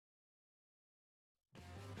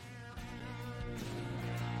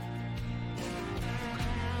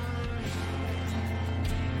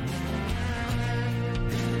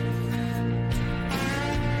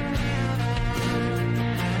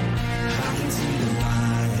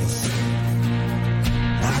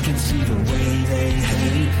can see the way they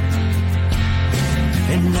hate.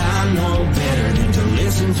 And I know better than to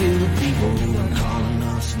listen to the people who are calling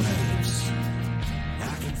us slaves.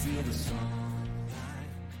 I can feel the sunlight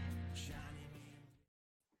shining.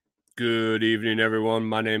 Good evening, everyone.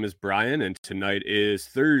 My name is Brian, and tonight is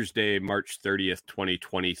Thursday, March 30th,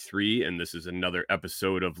 2023, and this is another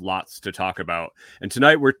episode of Lots to Talk About. And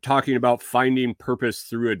tonight we're talking about finding purpose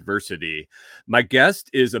through adversity. My guest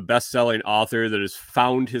is a best-selling author that has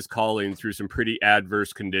found his calling through some pretty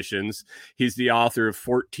adverse conditions. He's the author of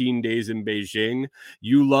 14 Days in Beijing,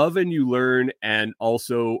 You Love and You Learn, and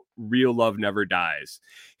also Real Love Never Dies.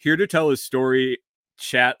 Here to tell his story,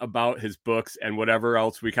 chat about his books and whatever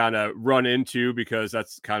else we kind of run into, because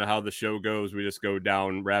that's kind of how the show goes. We just go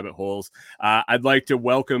down rabbit holes. I'd like to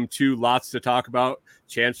welcome to Lots to Talk About,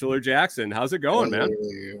 Chancellor Jackson. How's it going, man?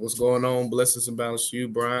 What's going on? Blessings and balance to you,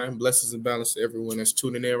 Brian. Blessings and balance to everyone that's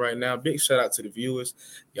tuning in right now. Big shout out to the viewers.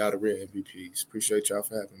 Y'all the real MVPs. Appreciate y'all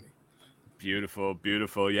for having me. Beautiful,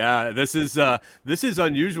 beautiful. Yeah, this is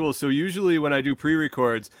unusual. So usually when I do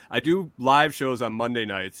pre-records, I do live shows on Monday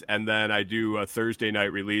nights, and then I do a Thursday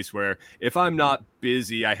night release where if I'm not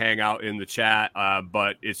busy, I hang out in the chat,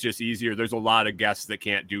 but it's just easier. There's a lot of guests that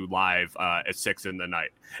can't do live at 6 p.m,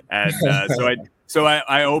 and so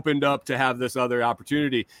I opened up to have this other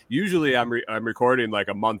opportunity. Usually I'm recording like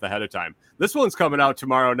a month ahead of time. This one's coming out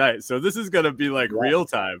tomorrow night, so this is gonna be like real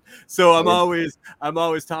time. So I'm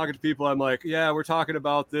always talking to people. I'm like, yeah, we're talking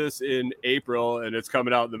about this in April, and it's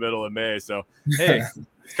coming out in the middle of May. So hey,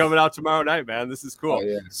 it's coming out tomorrow night, man. This is cool.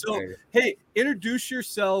 So hey, introduce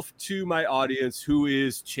yourself to my audience. Who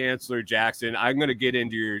is Chancellor Jackson? I'm gonna get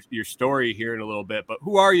into your story here in a little bit, but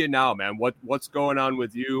who are you now, man? What's going on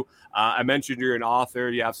with you? I mentioned you're an author.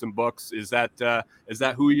 You have some books. Is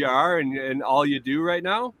that who you are and all you do right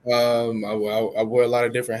now? I wear a lot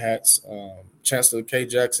of different hats. Chancellor K.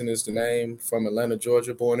 Jackson is the name, from Atlanta,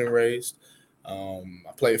 Georgia, born and raised. I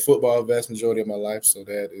played football the vast majority of my life, so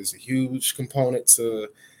that is a huge component to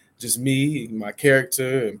just me, my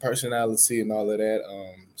character and personality and all of that.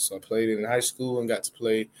 So I played in high school and got to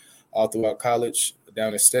play all throughout college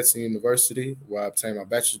down at Stetson University, where I obtained my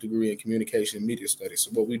bachelor's degree in communication and media studies.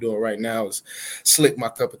 So what we're doing right now is slick my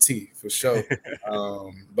cup of tea, for sure.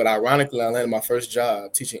 But ironically, I landed my first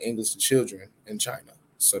job teaching English to children in China.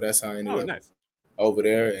 So that's how I ended up over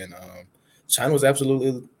there. And China was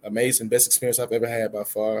absolutely amazing. Best experience I've ever had by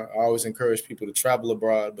far. I always encourage people to travel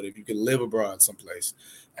abroad, but if you could live abroad someplace.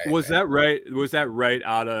 Was that right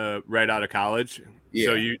out of college? Yeah.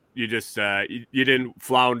 So you just you didn't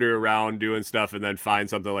flounder around doing stuff and then find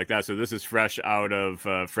something like that. So this is fresh out of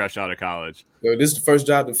college. So this is the first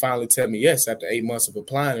job to finally tell me yes after 8 months of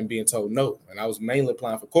applying and being told no. And I was mainly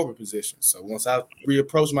applying for corporate positions. So once I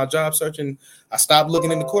reapproached my job searching, I stopped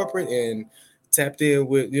looking into corporate and tapped in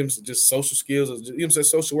with just social skills,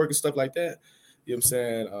 social work and stuff like that. You know what I'm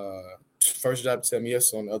saying? First job to tell me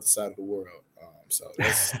yes on the other side of the world. So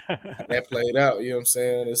that played out, you know what I'm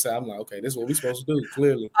saying? I'm like, okay, this is what we're supposed to do,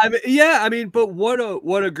 clearly. But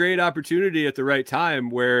what a great opportunity at the right time,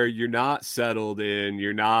 where you're not settled in,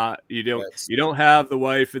 you don't have the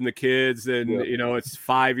wife and the kids, and it's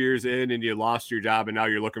 5 years in and you lost your job and now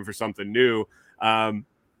you're looking for something new. Why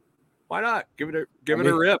not give it a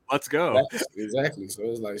rip? Let's go. Exactly. So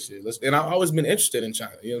it's like shit. And I've always been interested in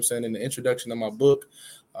China. You know what I'm saying? In the introduction of my book,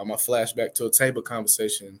 my flashback to a table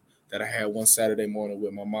conversation that I had one Saturday morning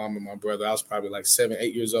with my mom and my brother. I was probably like 7,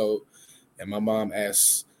 8 years old. And my mom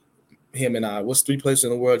asked him and I, what's 3 places in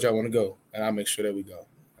the world y'all want to go? And I make sure that we go.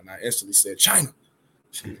 And I instantly said, China.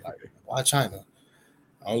 She was like, why China?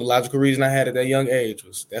 The only logical reason I had at that young age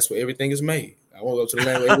was that's where everything is made. I want to go to the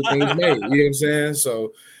land where everything is made. You know what I'm saying?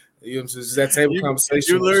 So, it's that table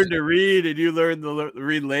conversation. You learned to read and you learned to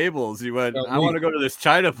read labels. You went, I want to go to this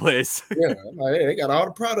China place. Yeah, I'm like, hey, they got all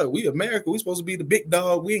the product. We America, we supposed to be the big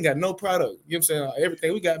dog. We ain't got no product. You know what I'm saying?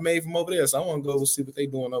 Everything we got made from over there. So I want to go see what they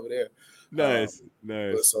doing over there. Nice.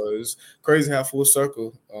 So it's crazy how full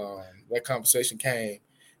circle that conversation came.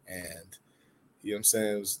 And, you know what I'm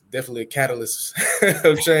saying? It was definitely a catalyst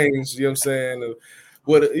of change. You know what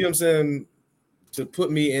I'm saying? To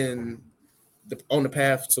put me on the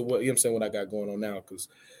path to what, what I got going on now. Because,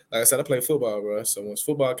 like I said, I played football, bro. So once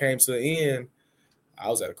football came to the end, I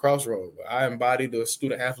was at a crossroad. I embodied the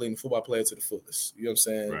student athlete and football player to the fullest. You know what I'm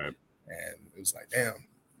saying? Right. And it was like, damn,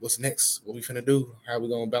 what's next? What we finna do? How we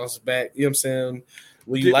gonna bounce back? You know what I'm saying?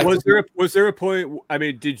 Was there a point? I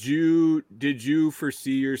mean, did you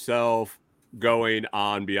foresee yourself going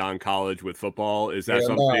on beyond college with football? Is that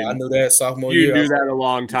Hell no, I something knew that sophomore you year. knew that a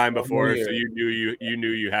long time Sophomore before, so year. you knew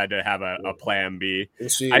you had to have a plan B? Well, I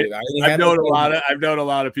shit, I ain't I've had no known a plan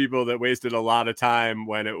lot B. of people that wasted a lot of time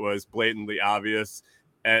when it was blatantly obvious,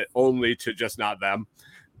 and only to just not them.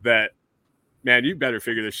 That, man, you better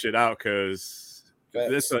figure this shit out, because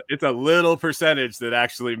Facts. it's a little percentage that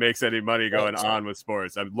actually makes any money going Facts. on with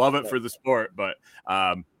sports. I love it for the sport, but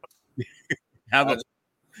have I, a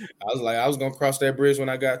I was like, I was gonna cross that bridge when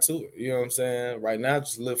I got to it. You know what I'm saying? Right now,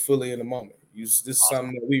 just live fully in the moment. This is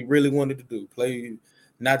something that we really wanted to do. Play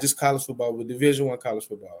not just college football, but Division I college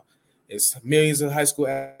football. It's millions of high school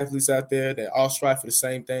athletes out there that all strive for the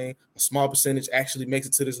same thing. A small percentage actually makes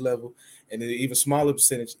it to this level, and an even smaller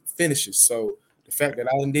percentage finishes. So the fact that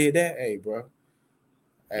I done did that, hey, bro.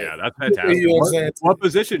 Hey, yeah, that's you fantastic. know what I'm saying? What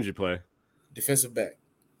position did you play? Defensive back.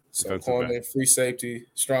 So Defensive back. corner, free safety,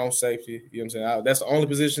 strong safety. You know what I'm saying? That's the only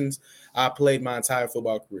positions I played my entire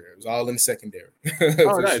football career. It was all in the secondary.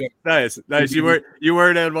 Oh, nice, sure. nice. You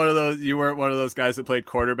weren't in one of those. You weren't one of those guys that played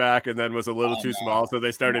quarterback and then was a little too small, so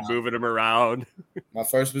they started moving him around. My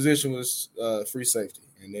first position was free safety,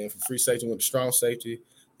 and then from free safety went to strong safety,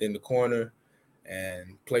 then the corner,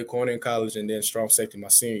 and played corner in college, and then strong safety my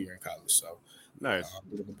senior year in college. So Nice.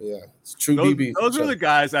 Yeah, it's true Those, DB. those are the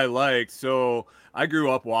guys I liked. So I grew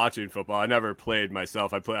up watching football. I never played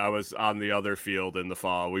myself. I was on the other field in the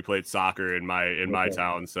fall. We played soccer in my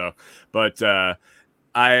town. So, but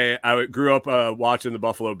I grew up watching the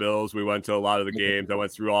Buffalo Bills. We went to a lot of the games. I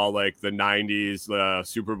went through all like the 90s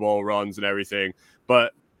Super Bowl runs and everything.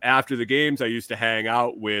 But after the games, I used to hang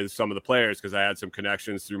out with some of the players because I had some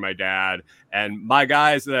connections through my dad. And my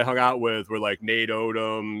guys that I hung out with were like Nate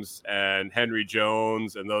Odoms and Henry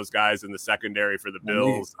Jones and those guys in the secondary for the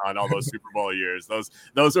Bills on all those Super Bowl years.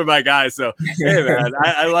 Those are my guys. So, hey, man,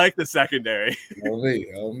 I like the secondary.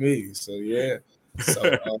 On me. So, yeah.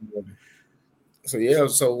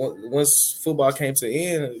 So once football came to an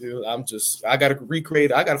end, I got to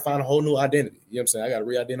recreate. I got to find a whole new identity. You know what I'm saying? I got to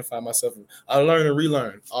re-identify myself. I learn and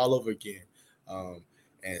relearn all over again.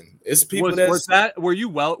 And it's people were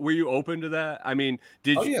you open to that? I mean,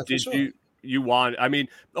 did you want? I mean,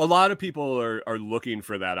 a lot of people are looking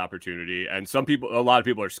for that opportunity, and a lot of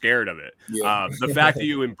people are scared of it. Yeah. The fact that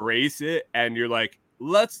you embrace it and you're like,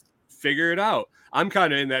 let's figure it out. I'm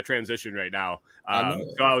kind of in that transition right now.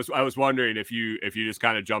 So I was wondering if you just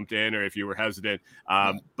kind of jumped in or if you were hesitant.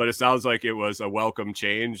 But it sounds like it was a welcome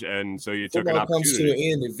change, and so you took an opportunity. Comes to an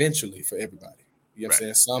end eventually for everybody. You know what I'm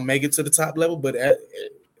saying? Some make it to the top level, but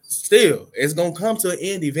still, it's gonna come to an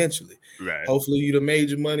end eventually. Right. Hopefully, you done made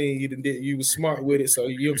your money. You were smart with it, so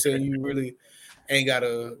you know what I'm saying. You really ain't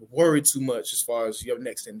gotta worry too much as far as your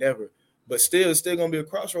next endeavor. But still, it's still gonna be a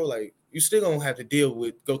crossroad. Like you still gonna have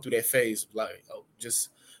to go through that phase. Like, just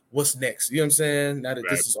what's next? You know what I'm saying? Now that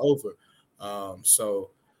this is over, so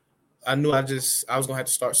I knew I was gonna have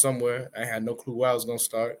to start somewhere. I had no clue where I was gonna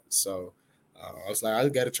start, so I was like, I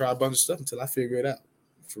got to try a bunch of stuff until I figure it out,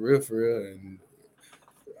 for real. And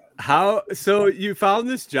so you found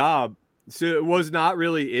this job, so it was not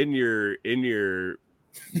really in your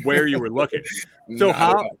where you were looking. So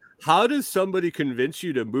how does somebody convince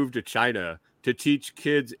you to move to China to teach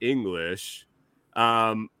kids English?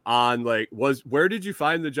 Where did you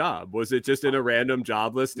find the job? Was it just in a random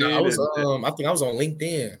job listing? No, I think I was on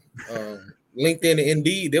LinkedIn. LinkedIn and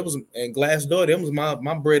Indeed, and Glassdoor, that was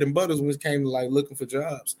my bread and butter when it came to like looking for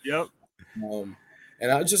jobs. Yep.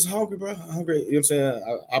 And I was just hungry, bro. Hungry, you know what I'm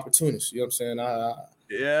saying? Opportunities, you know what I'm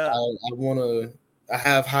saying? I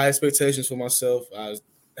have high expectations for myself. I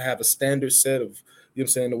have a standard set of, you know what I'm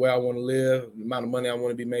saying, the way I want to live, the amount of money I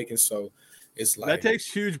want to be making. So it's like that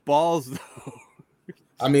takes huge balls though.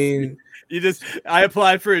 I mean, I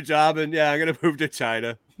applied for a job and I'm gonna move to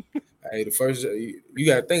China. Hey, the first you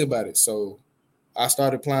got to think about it. So I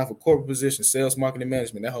started applying for corporate positions, sales, marketing,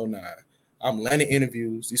 management, that whole nine. I'm landing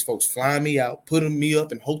interviews. These folks flying me out, putting me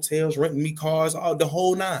up in hotels, renting me cars, all the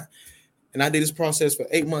whole nine. And I did this process for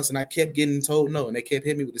 8 months, and I kept getting told no, and they kept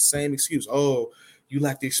hitting me with the same excuse. Oh, you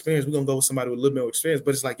lack the experience. We're gonna go with somebody with a little bit more experience.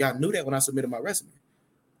 But it's like y'all knew that when I submitted my resume.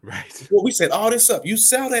 Right. Well, we set all this up. You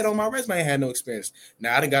sell that on my resume. I had no experience.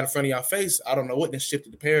 Now I done got in front of y'all face. I don't know what then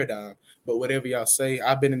shifted the paradigm, but whatever y'all say,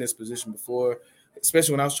 I've been in this position before,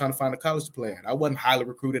 especially when I was trying to find a college to play at. I wasn't highly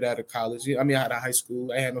recruited out of college. I mean, out of high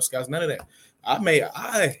school. I had no scouts, none of that.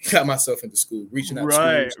 I got myself into school, reaching out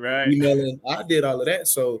to schools, emailing. I did all of that.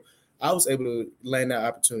 So I was able to land that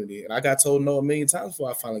opportunity. And I got told no a million times before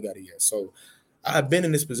I finally got it yet. So I've been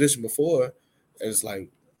in this position before. It's like,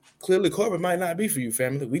 clearly corporate might not be for you,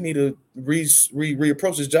 family. We need to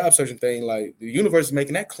reapproach this job searching thing. Like the universe is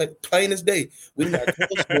making that plain as day. We done got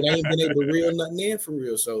close, but I ain't been able to reel nothing in for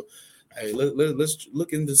real. So, hey, let's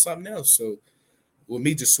look into something else. So, with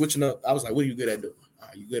me just switching up, I was like, "What are you good at doing?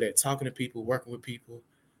 You good at talking to people, working with people?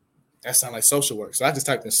 That sounds like social work." So I just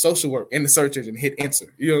typed in social work in the search engine and hit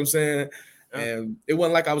enter. You know what I'm saying? And it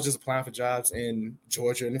wasn't like I was just applying for jobs in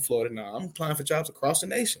Georgia and in Florida. No, I'm applying for jobs across the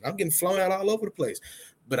nation. I'm getting flown out all over the place,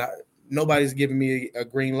 but nobody's giving me a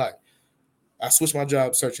green light. I switched my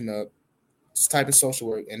job searching up, just type in social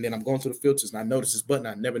work, and then I'm going through the filters, and I noticed this button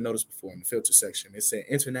I never noticed before in the filter section. It said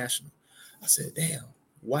international. I said, damn,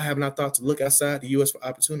 why haven't I thought to look outside the U.S. for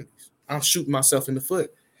opportunities? I'm shooting myself in the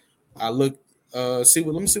foot. I look, let me see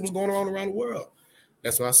what's going on around the world.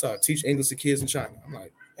 That's what I saw. Teach English to kids in China. I'm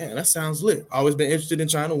like, man, that sounds lit. Always been interested in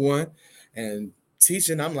China, one, and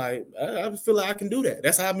teaching. I'm like, I feel like I can do that.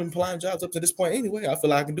 That's how I've been applying jobs up to this point anyway. I feel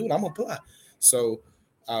like I can do it. I'm gonna apply. So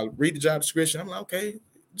I read the job description. I'm like, okay,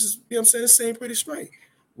 just, you know what I'm saying? It seems pretty straight.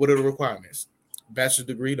 What are the requirements? Bachelor's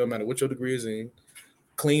degree, no matter what your degree is in,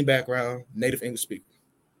 clean background, native English speaker.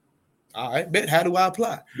 All right, bet. How do I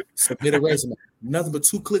apply? Submit a resume. Nothing but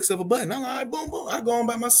 2 clicks of a button. I'm like, all right, boom, boom. I go on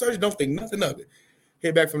by my search. Don't think nothing of it.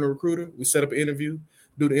 Hear back from the recruiter. We set up an interview.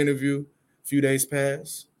 Do the interview. A few days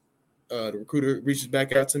pass. The recruiter reaches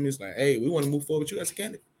back out to me. It's like, hey, we want to move forward with you as a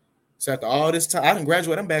candidate. So after all this time, I didn't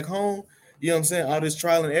graduate. I'm back home. You know what I'm saying? All this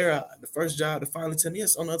trial and error. The first job to finally tell me,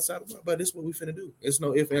 yes, on the other side of the world, but this is what we finna do. It's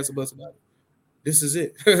no ifs, ands, or buts about it. This is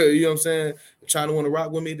it. You know what I'm saying? China want to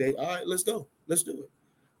rock with me. They, all right, let's go. Let's do it.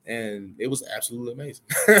 And it was absolutely amazing.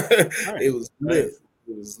 It was lit.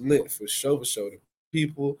 It was lit for sure. The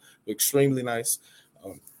people were extremely nice.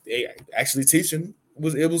 They actually teaching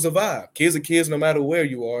was a vibe. Kids are kids no matter where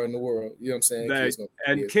you are in the world. You know what I'm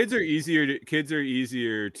saying? Kids are easier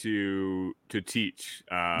to teach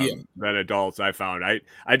than adults. I found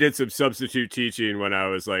I did some substitute teaching when I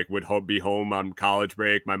was like would be home on college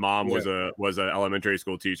break. My mom was an elementary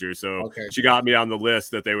school teacher, so she got me on the list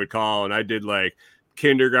that they would call, and I did like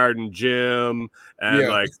kindergarten gym and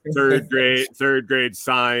like third grade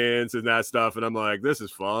science and that stuff, and I'm like, this is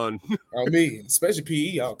fun. Especially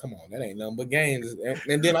PE. Oh, come on, that ain't nothing but games.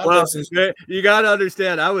 And then you got to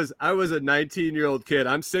understand, I was a 19-year-old kid.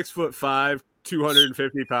 I'm 6'5",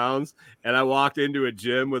 250 pounds, and I walked into a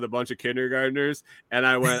gym with a bunch of kindergartners, and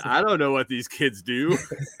I went, I don't know what these kids do.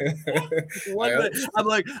 I'm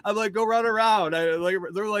like, go run around. They're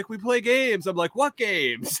like, we play games. I'm like, what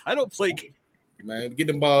games? I don't play games. Man, get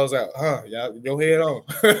them balls out, huh? Y'all, go head on.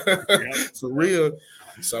 For real.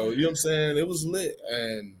 So, you know what I'm saying? It was lit.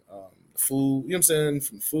 And food, you know what I'm saying?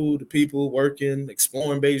 From food to people, working,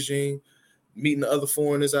 exploring Beijing, meeting the other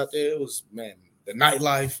foreigners out there. It was, man, the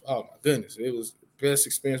nightlife. Oh, my goodness. It was the best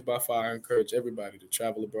experience by far. I encourage everybody to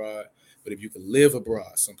travel abroad. But if you can live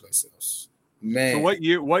abroad someplace else, man. So what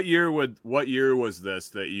year was this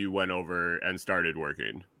that you went over and started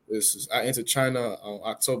working? I entered China on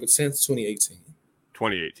October 10th, 2018.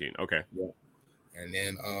 2018, okay. Yeah. And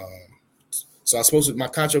then, so my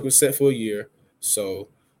contract was set for a year. So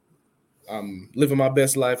I'm living my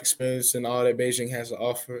best life, experiencing all that Beijing has to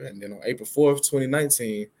offer. And then on April 4th,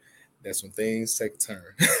 2019, that's when things take a turn.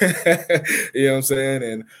 You know what I'm saying?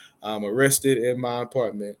 And I'm arrested in my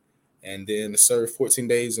apartment and then served 14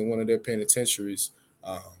 days in one of their penitentiaries.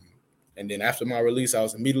 And then after my release, I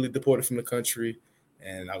was immediately deported from the country.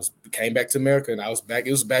 And came back to America, and I was back.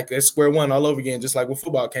 It was back at square one all over again, just like when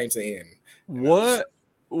football came to the end.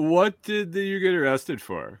 What did you get arrested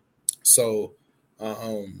for? So,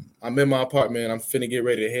 I'm in my apartment. I'm finna get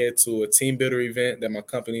ready to head to a team builder event that my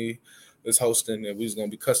company is hosting, and we was gonna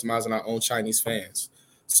be customizing our own Chinese fans.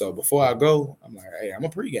 So before I go, I'm like, hey, I'm a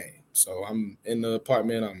pregame. So I'm in the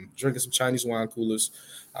apartment. I'm drinking some Chinese wine coolers.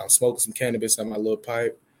 I'm smoking some cannabis on my little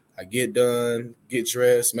pipe. I get done, get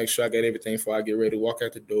dressed, make sure I got everything before I get ready to walk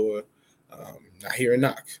out the door. I hear a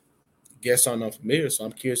knock. Guests aren't unfamiliar, so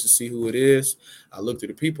I'm curious to see who it is. I look through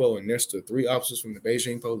the peephole, and there's the 3 officers from the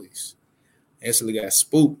Beijing police. Instantly got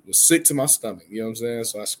spooked, was sick to my stomach, you know what I'm saying?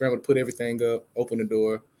 So I scrambled to put everything up, open the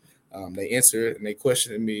door. They answered, and they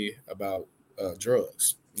questioned me about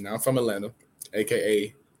drugs. Now, I'm from Atlanta,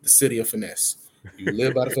 a.k.a. the city of finesse. You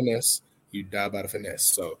live by the finesse, you die by the finesse.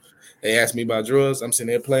 So they asked me about drugs. I'm sitting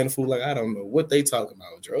there playing the fool like I don't know what they talking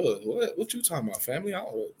about. Drugs? What you talking about, family? I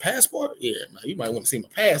don't know. Passport? Yeah, man, you might want to see my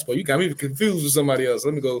passport. You got me confused with somebody else.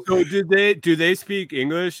 Let me go. So do they speak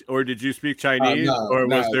English, or did you speak Chinese,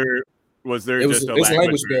 was there just a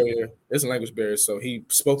language barrier? It's a language barrier. So he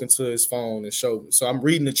spoke into his phone and showed me. So I'm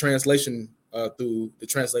reading the translation through the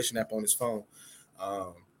translation app on his phone.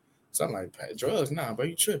 So I'm like, drugs? Nah, bro,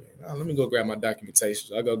 you tripping. Nah, let me go grab my documentation.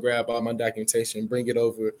 So I go grab all my documentation and bring it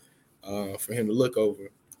over for him to look over.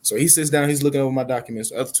 So he sits down, he's looking over my documents.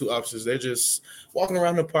 The other two officers, they're just walking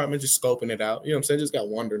around the apartment, just scoping it out. You know what I'm saying? Just got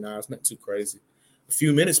wondering now. It's not too crazy. A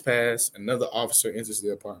few minutes pass, another officer enters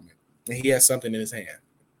the apartment, and he has something in his hand.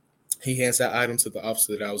 He hands that item to the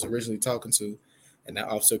officer that I was originally talking to, and that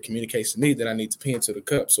officer communicates to me that I need to pee into the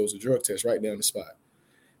cup. So it's a drug test right there on the spot.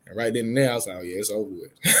 And right then and there, I was like, oh, yeah, it's over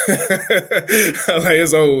with. I'm like,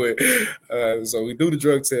 it's over with. So we do the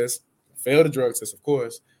drug test, fail the drug test, of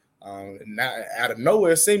course. And now, out of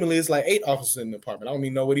nowhere, seemingly, it's like 8 officers in the apartment. I don't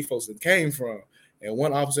even know where these folks came from. And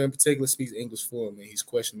one officer in particular speaks English fluently. He's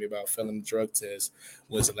questioning me about failing the drug test.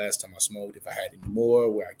 When's the last time I smoked? If I had any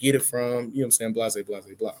more, where I get it from? You know what I'm saying? Blah, blah, blah,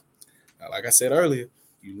 blah. Now, like I said earlier,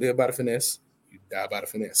 you live by the finesse, you die by the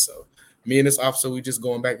finesse. So me and this officer, we just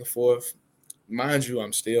going back and forth. Mind you,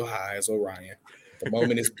 I'm still high as Orion. The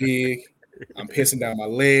moment is big. I'm pissing down my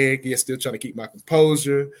leg. He's still trying to keep my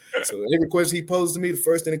composure. So every question he poses to me, the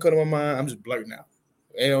first thing that comes to my mind, I'm just blurting out.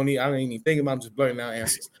 I ain't even thinking about it, I'm just blurting out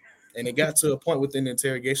answers. And it got to a point within the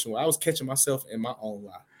interrogation where I was catching myself in my own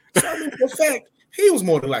lie. So I mean, for a fact, he was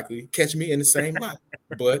more than likely to catch me in the same lie.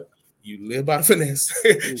 But you live by the finesse.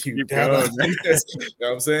 You die by the finesse. You know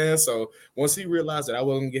what I'm saying? So once he realized that I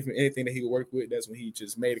wasn't giving him anything that he could work with, that's when he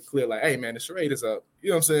just made it clear, like, hey, man, the charade is up.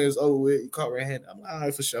 You know what I'm saying? It's over with. You caught red-handed. I'm like, all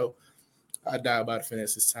right, for sure. I died by the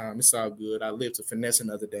finesse this time. It's all good. I lived to finesse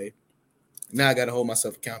another day. Now I got to hold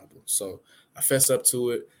myself accountable. So I fess up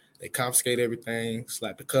to it. They confiscate everything,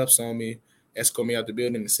 slap the cuffs on me, escort me out the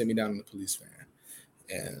building, and send me down in the police van.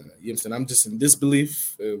 And you know what I'm saying? I'm just in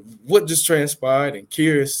disbelief of what just transpired and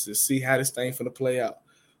curious to see how this thing finna play out.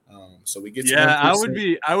 So we get to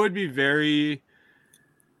I would be very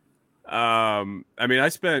I mean I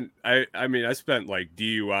spent like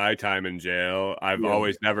DUI time in jail. I've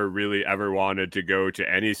always never really ever wanted to go to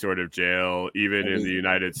any sort of jail, even in the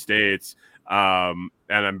United States. And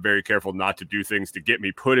I'm very careful not to do things to get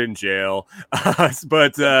me put in jail.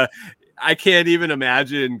 But I can't even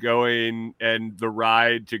imagine going and the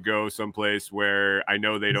ride to go someplace where I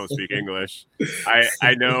know they don't speak English.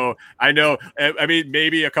 I know. I mean,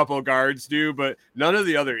 maybe a couple of guards do, but none of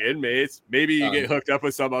the other inmates. Maybe you get hooked up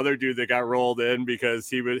with some other dude that got rolled in because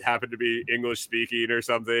he would happen to be English speaking or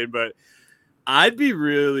something. But I'd be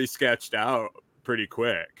really sketched out pretty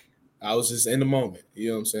quick. I was just in the moment, you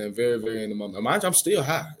know what I'm saying? Very, very in the moment. Mind you, I'm still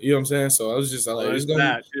high, you know what I'm saying? So I was just like, it's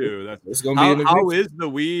gonna be how is the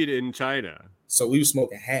weed in China? So we were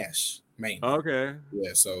smoking hash mainly. Okay.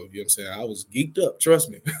 Yeah, so you know what I'm saying? I was geeked up, trust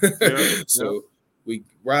me. So we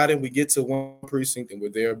ride in, we get to one precinct, and we're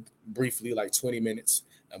there briefly, like 20 minutes.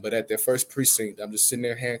 But at their first precinct, I'm just sitting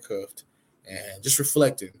there handcuffed and just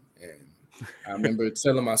reflecting. And I remember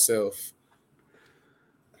telling myself,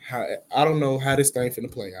 I don't know how this thing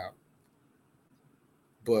finna play out.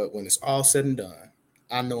 But when it's all said and done,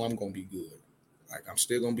 I know I'm going to be good. Like, I'm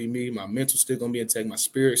still going to be me. My mental's still going to be intact. My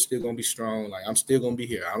spirit's still going to be strong. Like, I'm still going to be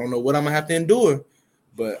here. I don't know what I'm going to have to endure,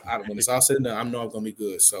 but when it's all said and done, I know I'm going to be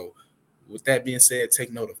good. So with that being said,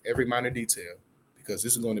 take note of every minor detail because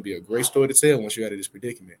this is going to be a great story to tell once you're out of this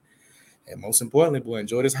predicament. And most importantly, boy,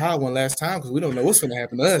 enjoy this high one last time because we don't know what's going to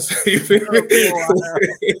happen to us. You feel me? You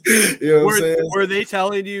know what I'm saying? Were they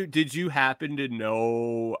telling you, did you happen to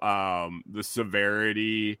know the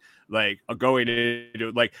severity, like going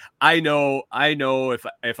into, like, I know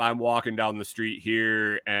if I'm walking down the street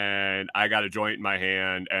here and I got a joint in my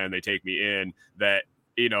hand and they take me in, that,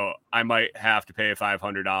 you know, I might have to pay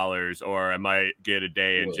 $500 or I might get a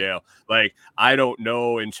day in jail. Like, I don't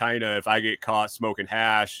know in China, if I get caught smoking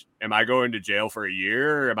hash, am I going to jail for a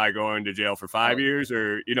year? Or am I going to jail for 5 years?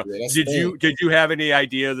 Or, you know, did you have any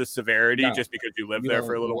idea of the severity just because you lived there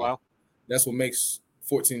for a little while? That's what makes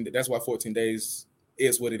 14. That's why 14 days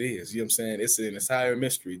is what it is. You know what I'm saying? It's an entire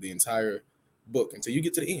mystery, the entire book until you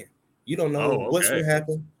get to the end. You don't know what's going to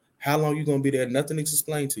happen, how long you're going to be there. Nothing is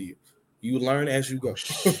explained to you. You learn as you go.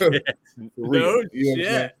 No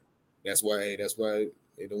shit. That's why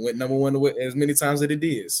it went number one as many times as it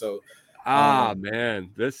did. So,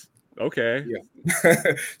 man, this okay. Yeah.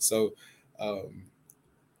 So,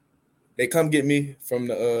 they come get me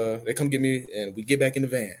and we get back in the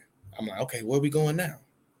van. I'm like, okay, where are we going now?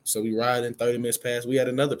 So we ride in 30 minutes past. We had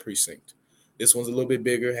another precinct. This one's a little bit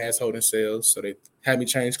bigger, has holding cells. So they had me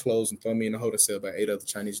change clothes and throw me in the holding cell by 8 other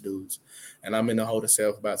Chinese dudes. And I'm in the holding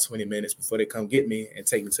cell for about 20 minutes before they come get me and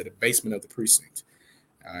take me to the basement of the precinct.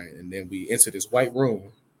 All right, and then we enter this white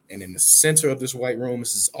room. And in the center of this white room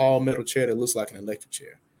is this all metal chair that looks like an electric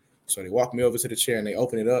chair. So they walk me over to the chair and they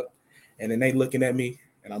open it up. And then they looking at me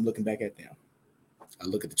and I'm looking back at them. I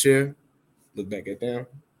look at the chair, look back at them.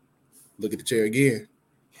 Look at the chair again.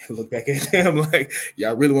 Look back at them like,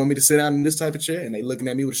 y'all really want me to sit down in this type of chair? And they looking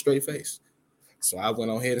at me with a straight face. So I went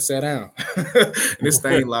on ahead and sat down. And this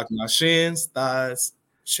thing locked my shins, thighs,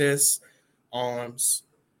 chest, arms,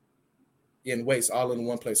 and waist all in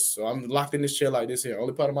one place. So I'm locked in this chair like this here.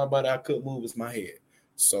 Only part of my body I could move is my head.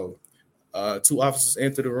 So 2 officers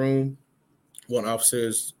enter the room. One officer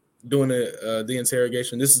is doing the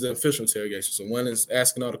interrogation. This is the official interrogation. So one is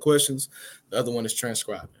asking all the questions. The other one is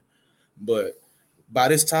transcribing. But by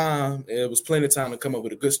this time, it was plenty of time to come up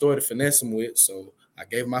with a good story to finesse him with. So I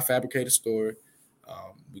gave him my fabricated story.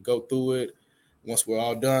 We go through it. Once we're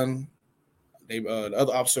all done, the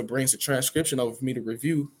other officer brings the transcription over for me to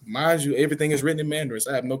review. Mind you, everything is written in Mandarin.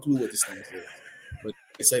 So I have no clue what this thing is. But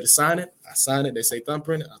they say to sign it. I sign it. They say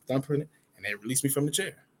thumbprint it. I thumbprint it. And they release me from the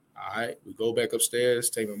chair. All right. We go back upstairs,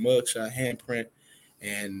 take a mugshot, handprint,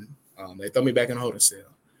 and they throw me back in the holding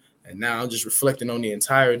cell. And now I'm just reflecting on the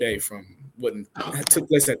entire day from what took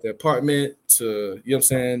place at the apartment to, you know what I'm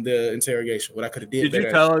saying, the interrogation, what I could have did. Did you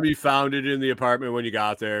tell him you found it in the apartment when you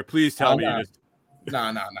got there? Please tell me.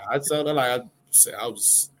 Nah. I told her, like, I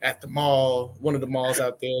was at the mall, one of the malls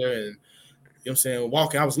out there, and, you know what I'm saying,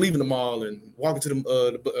 I was leaving the mall and walking to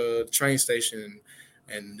the train station,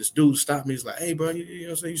 and this dude stopped me. He's like, hey, bro, you know what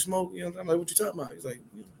I'm saying, you smoke? You know, I'm like, what you talking about? He's like,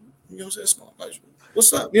 you know what I'm saying, smoke. Like,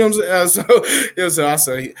 what's up? You know what I'm saying? So, you know what I'm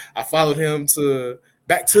saying? I followed him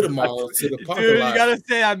back to the mall, to the parking lot. You gotta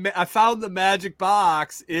say, I found the magic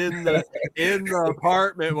box in the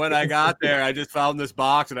apartment when I got there. I just found this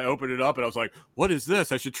box and I opened it up and I was like, "What is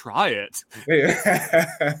this? I should try it." Yeah.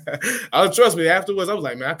 Trust me. Afterwards, I was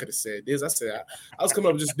like, "Man, I could have said this." I was coming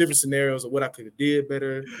up with just different scenarios of what I could have did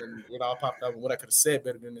better, and it all popped up, and what I could have said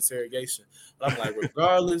better than the interrogation. But I'm like,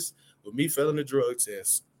 regardless, with me failing the drug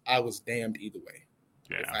test, I was damned either way.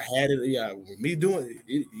 Yeah. If I had it, with me doing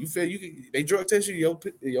it, you feel they drug test you,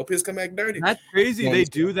 your piss come back dirty. That's crazy. They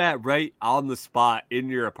do that right on the spot in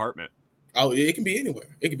your apartment. Oh, it can be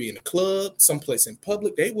anywhere. It can be in a club, someplace in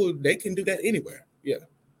public. They can do that anywhere. Yeah,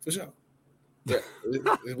 for sure. Yeah,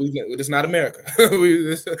 it's not America.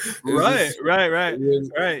 Right.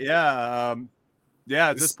 Yeah. Yeah,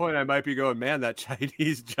 at this point, I might be going, man, that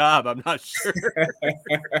Chinese job, I'm not sure.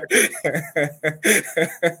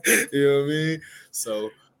 You know what I mean?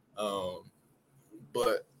 So,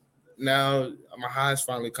 but now my high is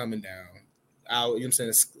finally coming down. You know what I'm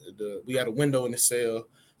saying? We got a window in the cell.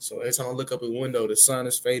 So every time I look up at the window, the sun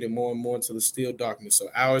is fading more and more until it's still darkness. So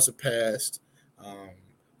hours have passed.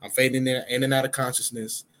 I'm fading in and out of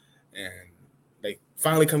consciousness. And they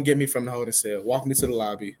finally come get me from the holding cell, walk me to the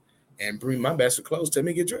lobby, and bring my best of clothes, tell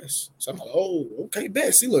me to get dressed. So I'm like, oh, okay,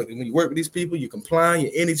 bet. See, look, when you work with these people, you comply, your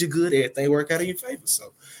energy good, everything work out in your favor.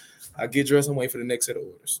 So I get dressed and wait for the next set of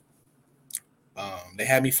orders. They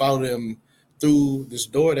had me follow them through this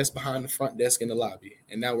door that's behind the front desk in the lobby,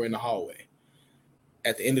 and now we're in the hallway.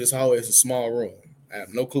 At the end of this hallway is a small room. I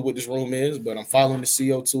have no clue what this room is, but I'm following the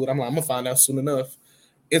CO to it. I'm like, I'm going to find out soon enough.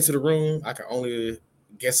 Into the room, I can only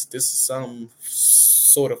guess this is some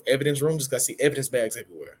sort of evidence room. Just got to see evidence bags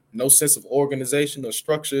everywhere. No sense of organization or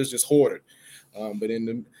structure, is just hoarded. But in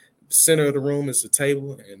the center of the room is the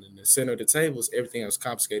table, and in the center of the table is everything that was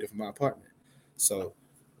confiscated from my apartment. So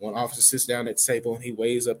one officer sits down at the table and he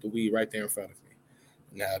weighs up the weed right there in front of me.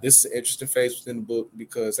 Now, this is an interesting phase within the book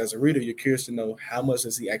because as a reader, you're curious to know how much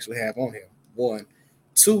does he actually have on him. 1.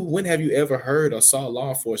 2, when have you ever heard or saw law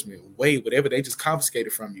enforcement weigh whatever they just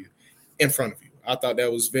confiscated from you in front of you? I thought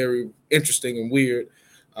that was very interesting and weird.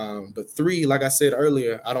 But 3, like I said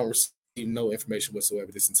earlier, I don't receive no information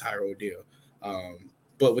whatsoever this entire ordeal.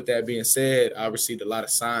 But with that being said, I received a lot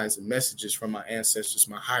of signs and messages from my ancestors,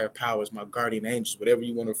 my higher powers, my guardian angels, whatever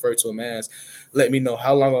you want to refer to them as, let me know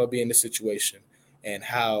how long I'll be in this situation and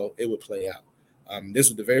how it would play out. This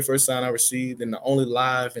was the very first sign I received and the only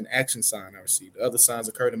live and action sign I received. The other signs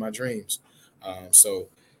occurred in my dreams. So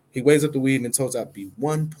he weighs up the weed and it turns out to be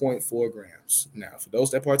 1.4 grams. Now, for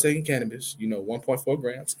those that partake in cannabis, 1.4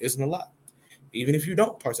 grams isn't a lot. Even if you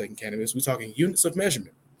don't partake in cannabis, we're talking units of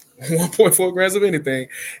measurement. 1.4 grams of anything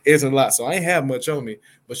isn't a lot. So I ain't have much on me,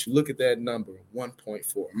 but you look at that number,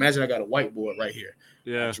 1.4. Imagine I got a whiteboard right here.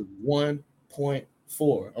 Yeah.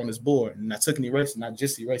 1.4 on this board, and I took an eraser and I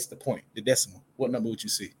just erased the point, the decimal. What number would you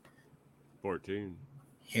see? 14.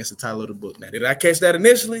 Hence the title of the book. Now, did I catch that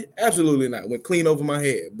initially? Absolutely not. Went clean over my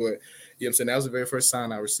head. But you know what I'm saying? That was the very first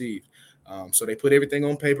sign I received. So they put everything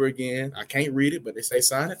on paper again. I can't read it, but they say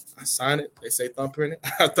sign it. I sign it. They say thumbprint it.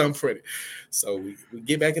 I thumbprint it. So we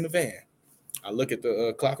get back in the van. I look at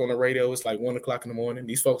the clock on the radio. It's like 1 o'clock in the morning.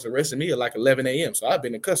 These folks arrested me at like 11 a.m. So I've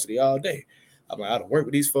been in custody all day. I'm like, I don't work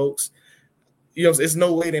with these folks. It's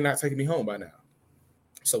no way they're not taking me home by now.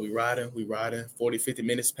 So we riding, 40, 50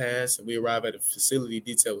 minutes pass, and we arrive at a facility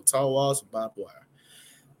detailed with tall walls and barbed wire.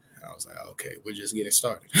 I was like, okay, we're just getting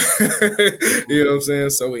started. You know what I'm saying?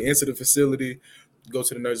 So we enter the facility, go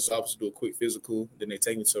to the nurse's office, do a quick physical. Then they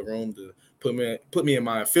take me to a room to put me in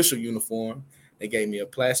my official uniform. They gave me a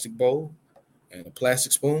plastic bowl and a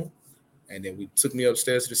plastic spoon. And then we took me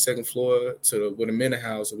upstairs to the second floor with a mental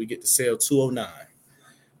house, and we get to cell 209.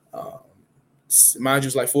 Mind you,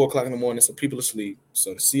 it's like 4 o'clock in the morning, so people are asleep.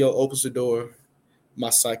 So the CO opens the door. My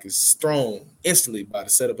psyche is thrown instantly by the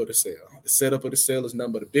setup of the cell. The setup of the cell is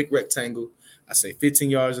nothing but a big rectangle. I say 15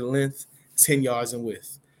 yards in length, 10 yards in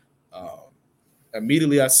width.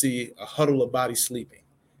 Immediately, I see a huddle of bodies sleeping,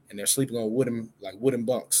 and they're sleeping on wooden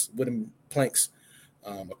bunks, wooden planks.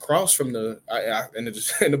 Across from in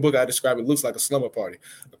the book I describe it looks like a slumber party.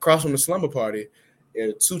 Across from the slumber party, there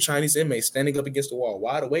are 2 Chinese inmates standing up against the wall,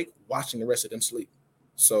 wide awake, watching the rest of them sleep.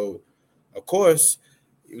 So, of course,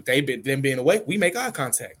 them being awake, we make eye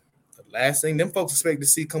contact. The last thing them folks expect to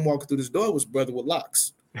see come walking through this door was brother with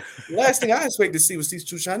locks. The last thing I expect to see was these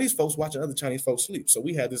 2 Chinese folks watching other Chinese folks sleep. So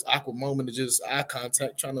we had this awkward moment of just eye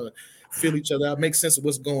contact, trying to feel each other out, make sense of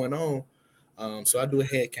what's going on. So I do a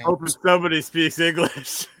head count. Hope somebody speaks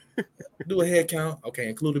English. Do a head count. Okay,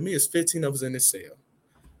 including me, it's 15 of us in this cell.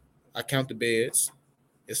 I count the beds.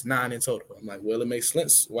 It's 9 in total. I'm like, well, it makes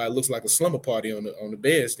sense why it looks like a slumber party on the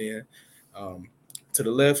beds then. To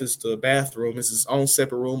the left is the bathroom. It's its own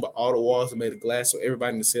separate room, but all the walls are made of glass so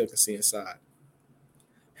everybody in the cell can see inside.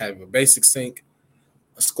 Have a basic sink,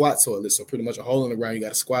 a squat toilet, so pretty much a hole in the ground you got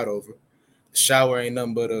to squat over. The shower ain't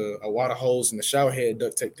nothing but a water hose and the shower head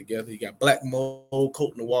duct taped together. You got black mold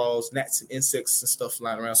coating the walls, gnats and insects and stuff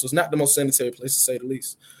flying around. So it's not the most sanitary place, to say the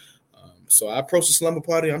least. So I approach the slumber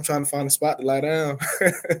party. I'm trying to find a spot to lie down.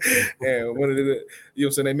 And one of the, you know what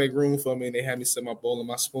I'm saying, they make room for me, and they have me set my bowl and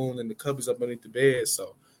my spoon and the cupboards up underneath the bed.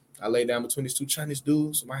 So I lay down between these 2 Chinese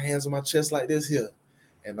dudes with my hands on my chest like this here.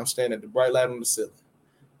 And I'm standing at the bright light on the ceiling.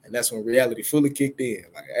 And that's when reality fully kicked in.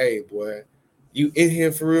 Like, hey, boy, you in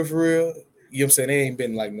here for real, for real? You know what I'm saying? It ain't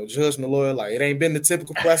been like no judge, no lawyer. Like, it ain't been the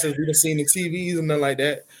typical process we've seen in TVs and nothing like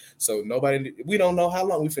that. So we don't know how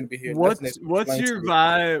long we finna be here. What's your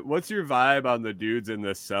vibe? What's your vibe on the dudes in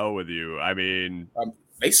the cell with you? I mean,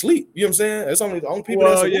 they sleep. You know what I'm saying? It's only the only people.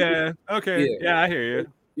 Well, yeah. Okay. Yeah, I hear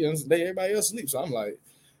you. You know, everybody else sleeps. So I'm like,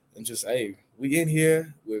 and just, hey, we in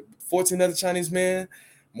here with 14 other Chinese men.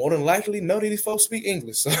 More than likely, none of these folks speak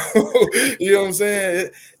English. So you know what I'm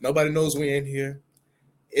saying? Nobody knows we in here.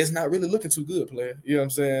 It's not really looking too good, player. You know what I'm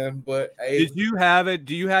saying? But hey, did you have it?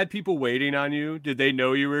 Do you had people waiting on you? Did they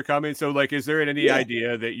know you were coming? So, like, is there any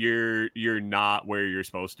idea that you're not where you're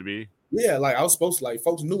supposed to be? Yeah, like I was supposed to, like,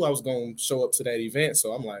 folks knew I was gonna show up to that event.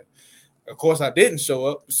 So I'm like, of course I didn't show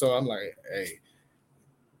up. So I'm like, hey,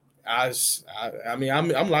 I mean,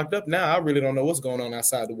 I'm locked up now. I really don't know what's going on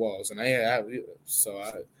outside the walls, and I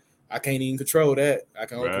can't even control that. I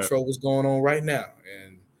can only control what's going on right now.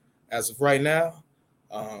 And as of right now,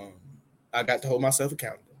 I got to hold myself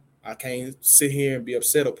accountable. I can't sit here and be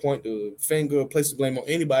upset or point the finger or place the blame on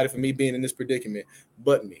anybody for me being in this predicament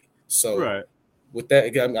but me. So with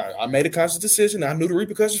that, I made a conscious decision. I knew the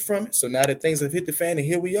repercussions from it. So now that things have hit the fan and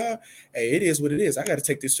here we are, hey, it is what it is. I got to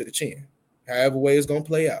take this to the chin, however way it's going to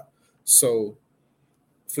play out. So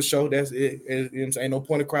for sure, that's it. You know what I'm saying? Ain't no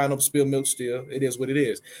point of crying over spilled milk still. It is what it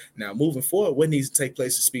is. Now, moving forward, what needs to take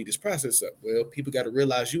place to speed this process up? Well, people got to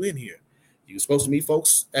realize you in here. You were supposed to meet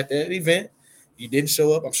folks at that event. You didn't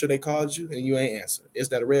show up. I'm sure they called you and you ain't answered. Is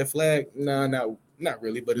that a red flag? No, not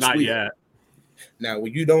really, but it's not weird. Yet. Now,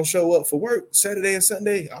 when you don't show up for work Saturday and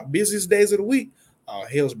Sunday, our busiest days of the week, all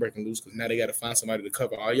hell's breaking loose because now they got to find somebody to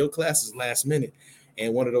cover all your classes last minute.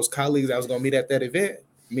 And one of those colleagues I was going to meet at that event,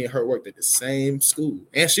 me and her worked at the same school.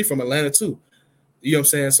 And she from Atlanta too. You know what I'm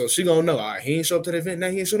saying? So she going to know, all right, he ain't show up to the event. Now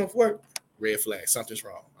he ain't showing up for work. Red flag. Something's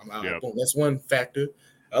wrong. Boom. That's one factor.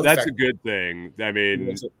 That's a good thing. I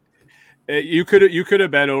mean, you could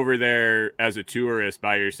have been over there as a tourist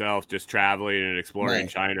by yourself, just traveling and exploring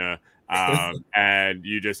China, and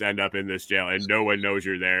you just end up in this jail, and no one knows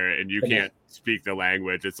you're there, and you can't speak the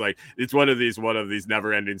language. It's like it's one of these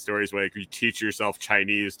never-ending stories where, like, you teach yourself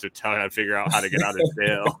Chinese to figure out how to get out of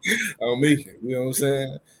jail. Me, you know what I'm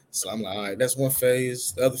saying? So I'm like, all right, that's one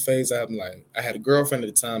phase. The other phase, I'm like, I had a girlfriend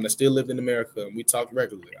at the time that still lived in America, and we talked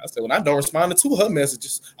regularly. I said, when I don't respond to her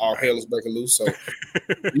messages, all hell is breaking loose. So,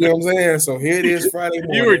 you know what I'm saying? So here it is, Friday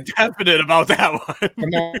morning. You were definite about that one.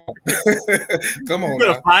 Come on. I'm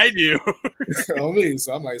gonna find you. On me.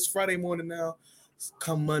 So I'm like, it's Friday morning now.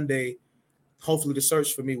 Come Monday, hopefully the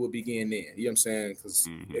search for me will begin then. You know what I'm saying? Because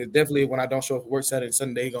Mhm. definitely when I don't show up for work Saturday and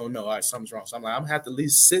Sunday, they gonna know, all right, something's wrong. So I'm like, I'm gonna have to at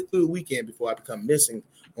least sit through the weekend before I become missing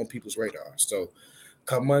on people's radar. So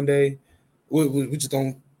come Monday, we just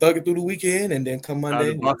gonna thug it through the weekend, and then come Time to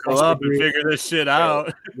Monday, we'll buckle cross that up and bridge. figure this shit Yeah,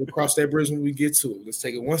 out. we'll cross that bridge when we get to it. Let's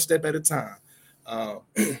take it one step at a time. Um,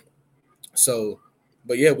 so,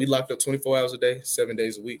 but yeah, we locked up 24 hours a day, 7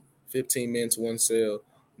 days a week, 15 men to one cell,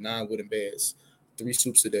 9 wooden beds, 3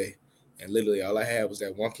 soups a day. And literally all I had was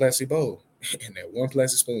that one plastic bowl and that one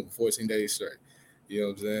plastic spoon for 14 days straight. You know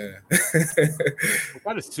what I'm saying? What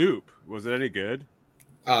kind of soup? Was it any good?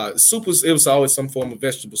 Soup was always some form of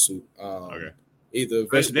vegetable soup. Okay. Either They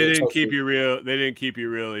vegetable or didn't tofu. keep you real. They didn't keep you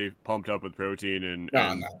really pumped up with protein and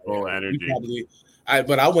full We energy. probably,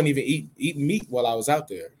 but I wouldn't even eat meat while I was out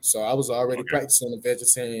there. So I was already Okay. practicing a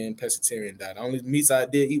vegetarian, pescatarian diet. The only meats I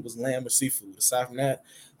did eat was lamb or seafood. Aside from that,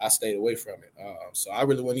 I stayed away from it. So I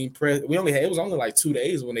really wasn't even pressed. It was only like 2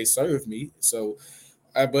 days when they served meat. So,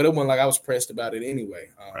 but it wasn't like I was pressed about it anyway.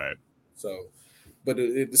 Right. So, but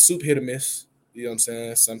the soup hit or miss. You know what I'm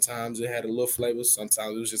saying? Sometimes it had a little flavor.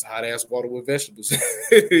 Sometimes it was just hot ass water with vegetables.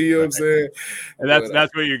 You know what I'm saying? And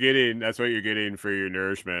that's what you're getting. That's what you're getting for your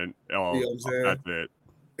nourishment. Oh, you know what I'm saying? that's it.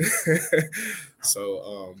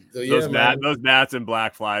 So, Those gnats and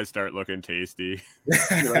black flies start looking tasty.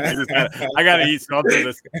 I gotta eat something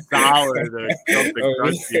that's solid or something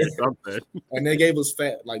crunchy or something. And they gave us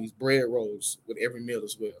like these bread rolls with every meal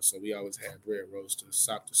as well. So we always had bread rolls to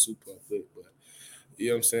sop the soup up with. But you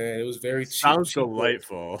know what I'm saying? It was very cheap. Sounds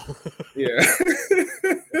delightful. Yeah.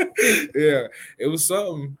 Yeah. It was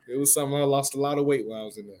something. It was something. I lost a lot of weight while I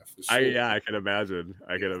was in there. For sure. I can imagine.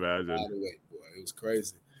 I can imagine. A lot of weight, boy. It was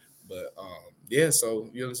crazy. But yeah, so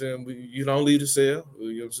you know what I'm saying? You don't leave the cell.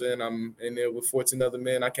 You know what I'm saying? I'm in there with 14 other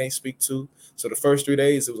men I can't speak to. So the first 3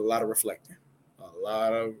 days, it was a lot of reflecting. A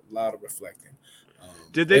lot of reflecting.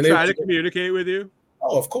 Did they try to communicate with you?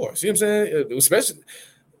 Oh, of course. You know what I'm saying? Especially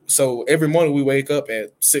so every morning we wake up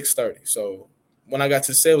at 6:30. So when I got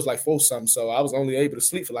to the cell, it was like 4 something. So I was only able to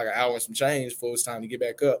sleep for like an hour and some change before it was time to get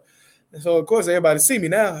back up. And so of course everybody see me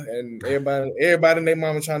now, and everybody and their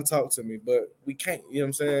mama trying to talk to me, but we can't. You know what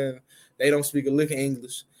I'm saying? They don't speak a lick of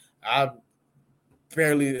English. I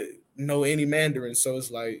barely know any Mandarin, so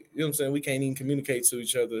it's like, you know what I'm saying? We can't even communicate to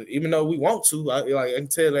each other, even though we want to. I can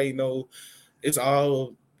tell they know it's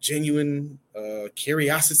all genuine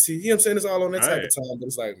curiosity. You know what I'm saying? It's all on that type of time. But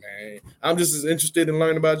it's like, man, I'm just as interested in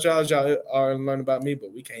learning about y'all as y'all are in learning about me,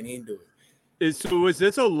 but we can't even do it. So was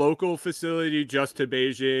this a local facility just to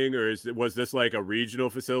Beijing, or was this like a regional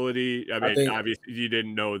facility? I mean, obviously you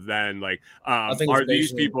didn't know then. Like, I think are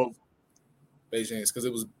these people Beijing? Because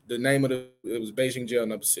it was the name of it was Beijing Jail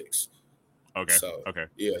Number 6. Okay. So, okay.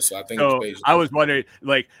 Yeah. So I think it was Beijing. I was wondering,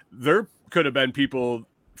 like, there could have been people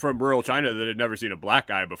from rural China that had never seen a black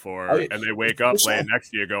guy before, and they wake up laying next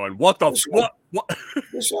to you going, what the what?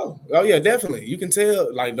 For sure. Oh yeah, definitely. You can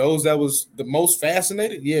tell, like, those that was the most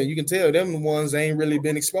fascinated. Yeah, you can tell them the ones ain't really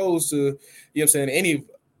been exposed to, you know what I'm saying, any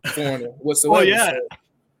foreigner whatsoever. Oh yeah. So,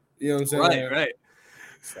 you know what I'm saying? Right.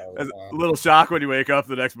 So, a little shock when you wake up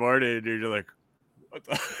the next morning and you're like, what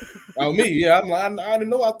the? Oh, me, yeah. I didn't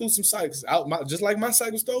know I threw some psychs out, just like my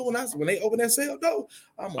psych was thrown when they opened that cell door.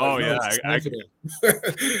 I'm like, I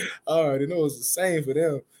already know it's the same for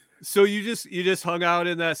them. So you just hung out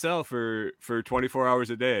in that cell for 24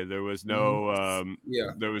 hours a day. There was no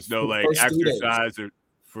there was no like exercise or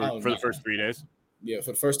for the first 3 days. Yeah,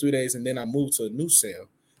 for the first 3 days, and then I moved to a new cell,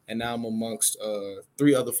 and now I'm amongst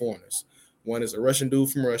 3 other foreigners. One is a Russian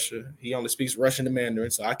dude from Russia. He only speaks Russian and Mandarin,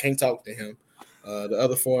 so I can't talk to him. The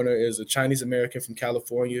other foreigner is a Chinese American from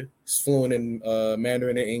California. He's fluent in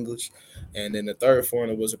Mandarin and English. And then the third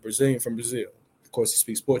foreigner was a Brazilian from Brazil. Of course, he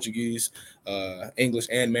speaks Portuguese, English,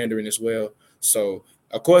 and Mandarin as well. So,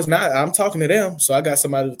 of course, now I'm talking to them. So I got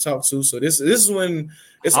somebody to talk to. So this is when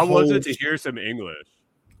it's How was it to hear some English?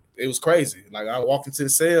 It was crazy. Like, I walked into the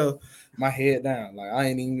cell, my head down. Like, I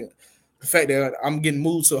ain't even. The fact that I'm getting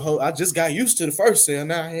moved to a whole, I just got used to the first cell.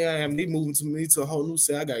 Now here I am, they moving to a whole new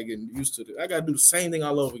cell. I gotta get used to it. I gotta do the same thing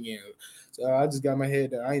all over again. So I just got my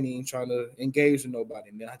head down. I ain't even trying to engage with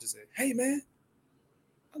nobody. And then I just said, "Hey man,"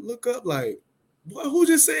 I look up like, "What? Who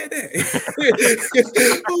just said that?"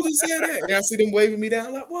 Who just said that? And I see them waving me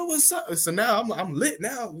down. Like, "What? What's up?" So now I'm lit.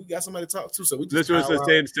 Now we got somebody to talk to. So we just this was the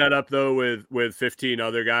same setup though with 15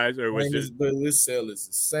 other guys, or was this cell is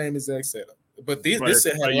the same exact setup. But this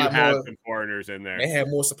set had a lot more some foreigners in there. They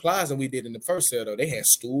had more supplies than we did in the first cell, though. They had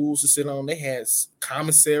stools to sit on. They had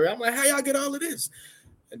commissary. I'm like, how y'all get all of this?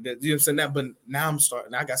 And you know what I'm saying? But now I'm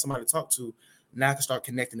starting. I got somebody to talk to. now I can start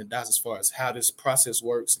connecting the dots as far as how this process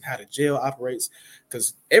works and how the jail operates,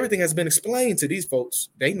 because everything has been explained to these folks.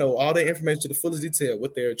 They know all their information to the fullest detail,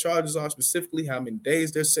 what their charges are specifically, how many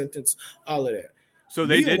days they're sentenced, all of that. So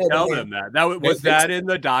they did tell them that. Was that in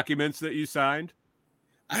the documents that you signed?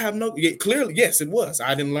 I have clearly, yes, it was.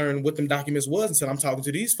 I didn't learn what them documents was until I'm talking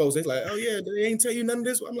to these folks. They're like, oh yeah, they ain't tell you none of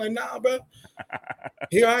this. I'm like, nah, bro.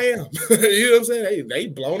 Here I am. You know what I'm saying? They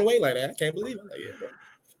blown away like that. I can't believe it. Like, yeah, bro.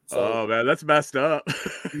 So, oh man, that's messed up.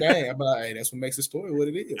 Man, I'm like, hey, that's what makes the story what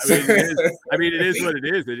it is. It is what it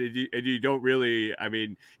is. And you don't really. I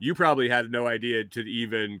mean, you probably had no idea to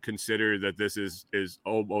even consider that this is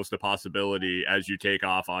almost a possibility as you take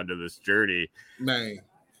off onto this journey. Man,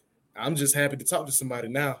 I'm just happy to talk to somebody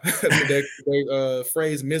now. That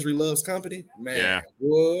phrase "misery loves company." Man, yeah.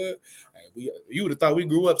 What? You would have thought we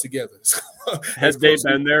grew up together. Has they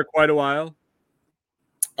been there quite a while?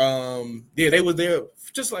 Yeah, they were there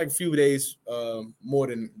just like a few days more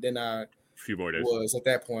than I few more days was at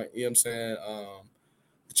that point. You know what I'm saying?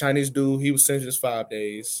 The Chinese dude, he was sentenced 5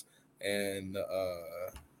 days, and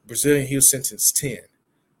Brazilian, he was sentenced 10.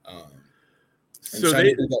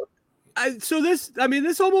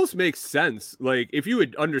 This almost makes sense. Like, if you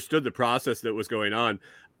had understood the process that was going on,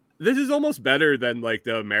 this is almost better than like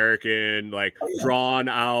the American, like drawn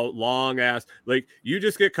out, long ass. Like, you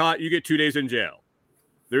just get caught, you get 2 days in jail.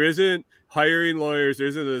 There isn't hiring lawyers. There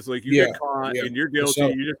isn't this, like, you get caught and you're guilty.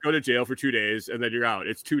 Sure. You just go to jail for 2 days and then you're out.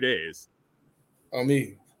 It's 2 days. I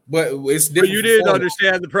mean, but it's different. But you didn't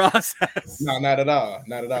understand the process. No, not at all.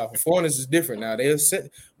 Not at all. For foreigners, it's different. Now, they'll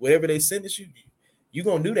set whatever they sentence you, you're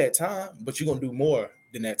going to do that time, but you're going to do more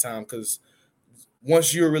than that time, because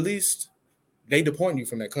once you're released, they deport you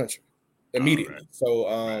from that country immediately. Right. So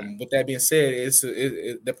with that being said,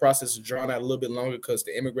 the process is drawn out a little bit longer because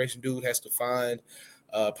the immigration dude has to find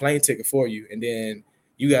a plane ticket for you, and then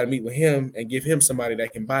you got to meet with him and give him somebody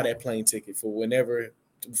that can buy that plane ticket for whatever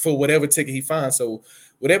ticket he finds. So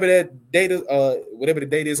whatever that date whatever the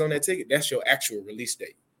date is on that ticket, that's your actual release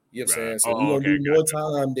date. You know what I'm saying? So you're gonna do more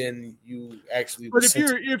time than you actually. But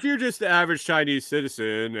if you're just the average Chinese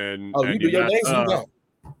citizen and you do your days,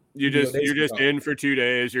 you're just in for 2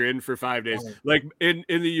 days, you're in for 5 days. Like in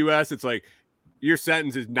the US, it's like your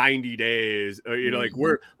sentence is 90 days. Like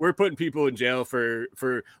we're putting people in jail for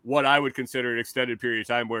what I would consider an extended period of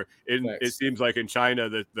time. Where it seems like in China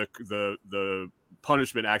that the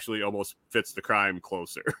punishment actually almost fits the crime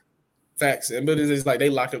closer. Facts, but it's like they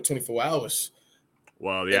locked up 24 hours.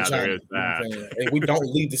 Well, yeah, there is that. And we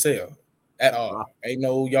don't leave the cell at all. Wow. Ain't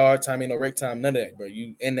no yard time, ain't no rec time, none of that, bro.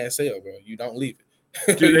 You in that cell, bro. You don't leave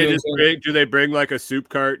it. Do they bring like a soup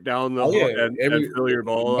cart down the hall and fill your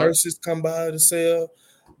bowl? Nurses come by the cell,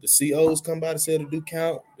 the COs come by the cell to do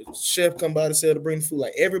count, the chef come by the cell to bring the food.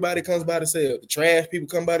 Like, everybody comes by the cell. The trash people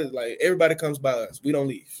come by like everybody comes by us. We don't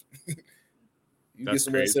leave. You get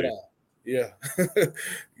somewhere to sit down. Yeah.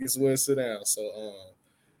 Get somewhere to sit down. So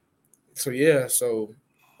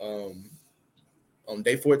on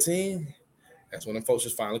day 14, that's when the folks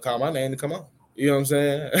just finally call my name to come on. You know what I'm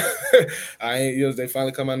saying? They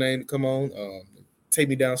finally call my name to come on, take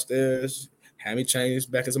me downstairs, have me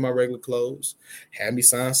change back into my regular clothes, have me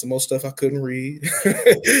sign some more stuff I couldn't read.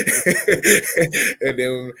 And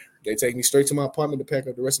then they take me straight to my apartment to pack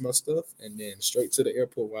up the rest of my stuff, and then straight to the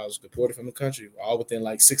airport where I was deported from the country, all within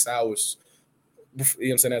like 6 hours, you know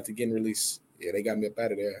what I'm saying, after getting released. Yeah, they got me up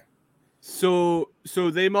out of there. So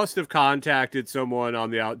they must have contacted someone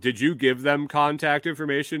on the out. Did you give them contact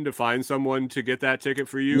information to find someone to get that ticket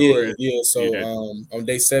for you? Yeah. So on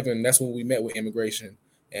day 7, that's when we met with immigration,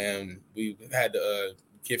 and we had to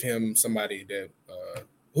give him somebody that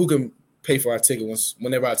who can pay for our ticket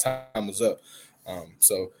whenever our time was up.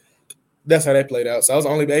 So that's how that played out. So I was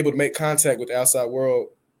only able to make contact with the outside world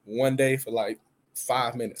one day for like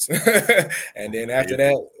 5 minutes, and then after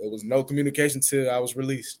that, it was no communication till I was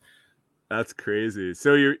released. That's crazy.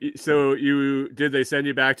 So you did they send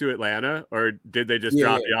you back to Atlanta, or did they just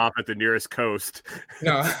drop you off at the nearest coast?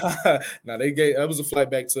 No, that was a flight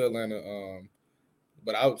back to Atlanta.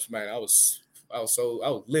 But I was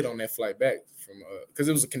lit on that flight back from because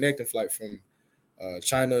it was a connecting flight from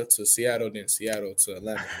China to Seattle, then Seattle to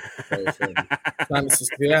Atlanta. So from China to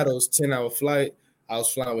Seattle was a 10-hour flight. I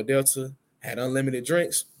was flying with Delta, had unlimited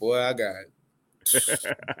drinks. Boy, I got it.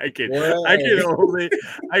 I can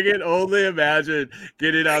only imagine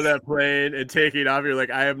getting on that plane and taking off. You're like,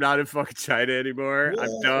 I am not in fucking China anymore. Yeah.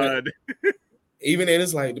 I'm done. Even then,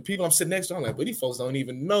 it's like the people I'm sitting next to, I'm like, but these folks don't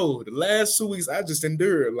even know. The last 2 weeks I just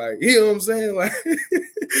endured. Like, you know what I'm saying? Like,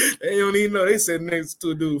 they don't even know. They sitting next to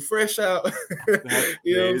a dude fresh out.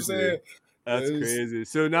 You know what I'm saying? That's It's- crazy.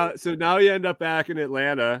 So now you end up back in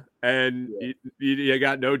Atlanta, and yeah, you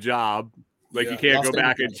got no job. Like you yeah, can't go lost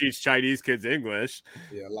back and everything. teach Chinese kids English.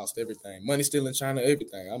 Yeah, lost everything. Money still in China,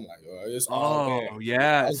 everything. I'm like, oh, it's all bad. Oh Yeah, I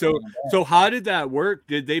yeah. was So going bad. so how did that work?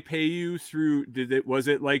 Did they pay you through? Was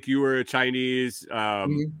it like you were a Chinese?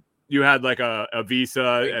 Mhm. You had like a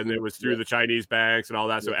visa, Thank and it you. was through Yeah, the Chinese banks and all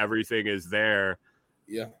that. So yeah, everything is there.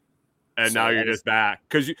 yeah. And So now I you're was, just back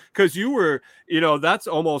because you were, that's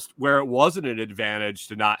almost where it wasn't an advantage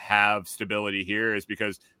to not have stability here, is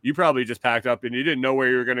because you probably just packed up and you didn't know where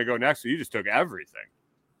you were going to go next, so you just took everything.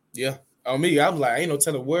 yeah. On me, I was like, ain't no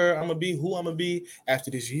telling where I'm gonna be, who I'm gonna be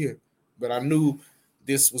after this year. But I knew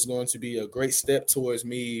this was going to be a great step towards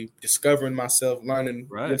me discovering myself, learning, you know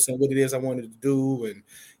what I'm Right. saying, what it is I wanted to do, and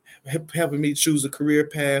helping me choose a career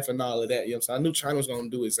path and all of that. You know what I'm saying? I knew China was going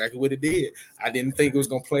to do exactly what it did. I didn't think it was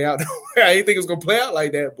going to play out. I didn't think it was going to play out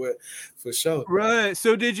like that, but for sure. Right.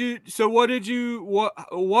 So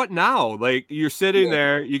what now? Like you're sitting Yeah.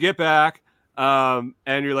 there, you get back, and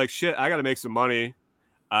you're like, shit, I got to make some money.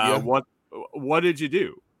 Uh, Yeah. what what did you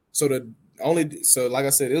do? So like I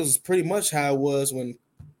said, it was pretty much how it was when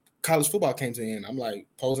college football came to an end. I'm like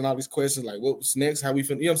posing all these questions, like what's next? How we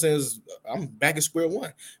feel? You know what I'm saying? I'm back at square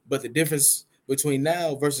one. But the difference between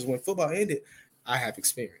now versus when football ended, I have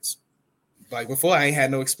experience. Like before, I ain't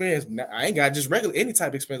had no experience. Now, I ain't got just regular any type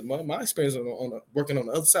of experience. My experience working on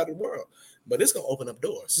the other side of the world, but it's gonna open up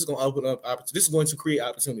doors. This is gonna open up. This is going to create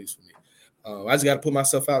opportunities for me. I just got to put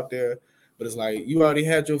myself out there. But it's like you already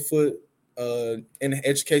had your foot in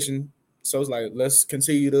education, so it's like let's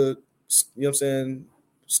continue to, you know what I'm saying,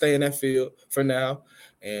 stay in that field for now.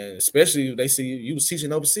 And especially if they see you was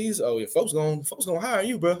teaching overseas, oh yeah, folks gonna hire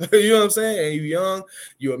you, bro. You know what I'm saying? And you young,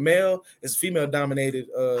 you're a male. It's a female dominated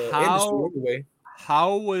industry How anyway.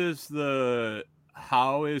 how was the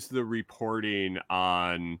how is the reporting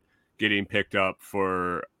on getting picked up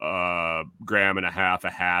for a gram and a half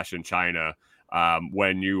of hash in China,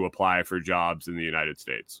 when you apply for jobs in the United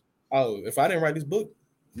States? Oh, if I didn't write this book,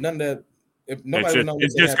 none of that. If It's nobody would just know it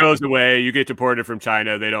this had just happened. goes away. You get deported from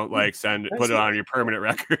China. They don't like put That's it it. on your permanent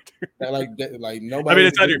record. Like I mean, nobody.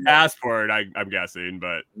 it's on your passport, I'm guessing,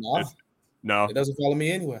 but No, it's no. it doesn't follow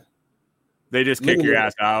me anywhere. They just kick your Literally,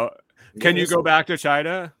 ass out. yeah. Can you go back to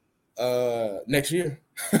China Next year.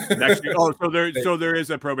 next year? Oh, They- so there is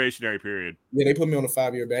a probationary period. yeah, they put me on a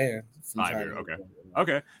 5-year ban from 5 year. China. Okay.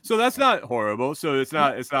 Okay. So that's not horrible. So it's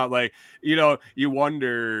not like, you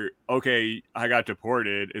wonder, okay, I got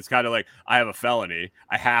deported. It's kind of like I have a felony.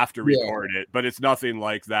 I have to Yeah, report it, but it's nothing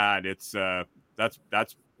like that. It's that's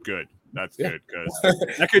good. That's yeah. good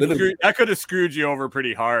because Literally, that could have screwed you over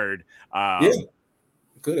pretty hard. yeah.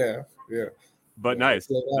 Could have, yeah. But But nice.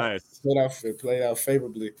 Nice. it played out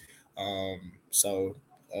favorably. So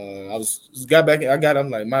I was got back. I'm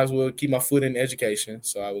like, might as well keep my foot in education.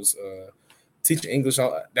 So I was teaching English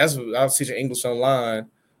on. That's what I was teaching English online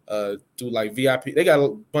through like VIP. They got a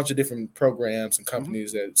bunch of different programs and Mhm.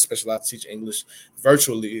 companies that specialize in teaching English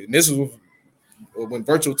virtually. And this is when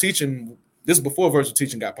virtual teaching. This is before virtual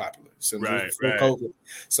teaching got popular. So it was Right, before right. COVID.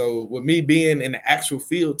 So with me being in the actual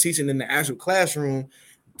field, teaching in the actual classroom,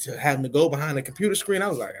 to having to go behind the computer screen, I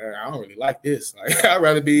was like, I don't really like this. Like, I'd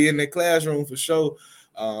rather be in the classroom for sure.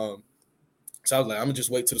 So I was like, I'm gonna just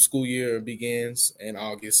wait till the school year begins in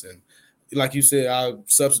August, and like you said, I'll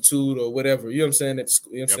substitute or whatever. You know what I'm saying? At the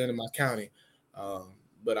school, you know what I'm Yep. saying, in my county.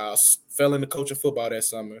 But I fell into coaching football that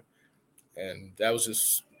summer, and that was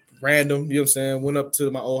just random. You know what I'm saying? Went up to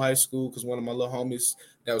my old high school because one of my little homies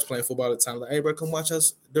that was playing football at the time, like, hey, bro, come watch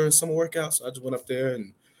us during summer workouts. So I just went up there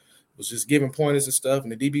and was just giving pointers and stuff.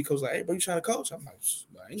 And the DB coach was like, hey, bro, you trying to coach? I'm like,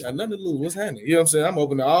 I ain't got nothing to lose. What's happening? You know what I'm saying? I'm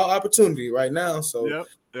open to all opportunity right now. So Yep.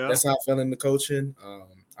 Yeah. that's how I fell into coaching.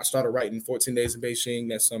 I started writing 14 Days in Beijing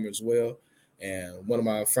that summer as well. And one of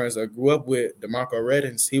my friends that I grew up with, DeMarco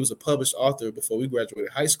Reddins, he was a published author before we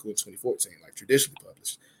graduated high school in 2014, like traditionally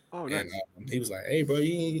published. Oh, And nice. he was like, hey, bro,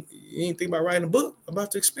 you ain't think about writing a book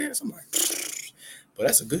about the experience? I'm like, but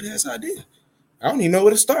that's a good ass idea. I don't even know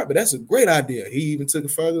where to start, but that's a great idea. He even took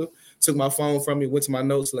it further, took my phone from me, went to my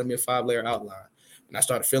notes, left me a 5-layer outline. And I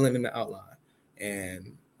started filling in the outline.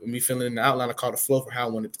 And with me filling in the outline, I caught a flow for how I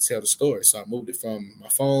wanted to tell the story. So I moved it from my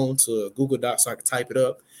phone to a Google Doc so I could type it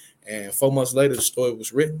up. And 4 months later, the story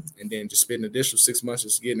was written. And then just spent an additional 6 months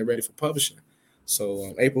just getting it ready for publishing. So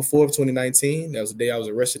on April 4th, 2019, that was the day I was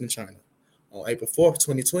arrested in China. On April 4th,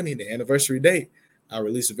 2020, the anniversary date, I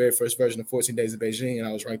released the very first version of 14 Days in Beijing, and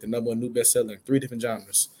I was ranked the #1 new bestseller in 3 different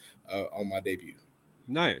genres on my debut.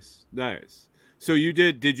 Nice. Nice. So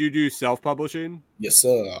did you do self-publishing? Yes,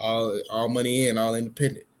 sir. All money in, all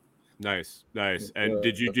independent. Nice. Nice. Yes, And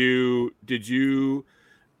did you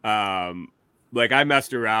like I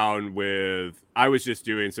messed around with, I was just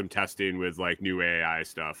doing some testing with like new AI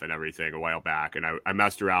stuff and everything a while back, and I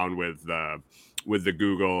messed around with the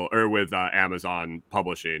Google or with Amazon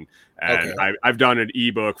publishing, and I've done an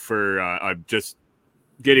ebook for just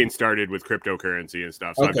getting started with cryptocurrency and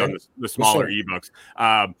stuff. So I've done the smaller ebooks.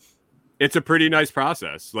 It's a pretty nice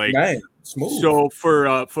process. Like, smooth. So for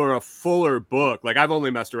a fuller book, like I've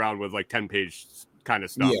only messed around with like 10-page kind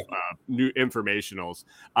of stuff, new informationals.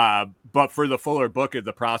 But for the fuller book,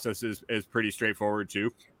 the process is pretty straightforward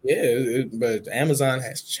too. Yeah, but Amazon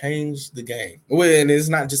has changed the game. Well, and it's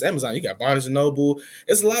not just Amazon. You got Barnes and Noble.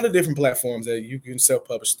 It's a lot of different platforms that you can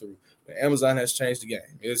self-publish through. But Amazon has changed the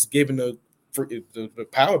game. It's giving the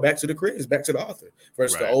power back to the creators, back to the author,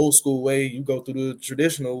 versus the old school way. You go through the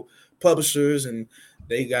traditional publishers, and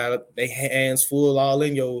they got their hands full all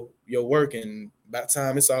in your work, and by the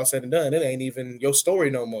time it's all said and done, it ain't even your story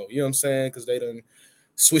no more. You know what I'm saying? Because they done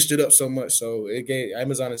switched it up so much. So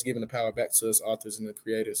Amazon is giving the power back to us authors and the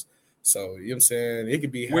creators. So you know what I'm saying? It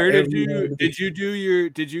could be. Where did you do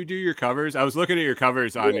your covers? I was looking at your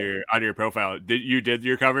covers on your profile. Did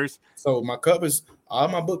your covers? So my covers, all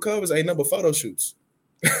my book covers ain't number photo shoots.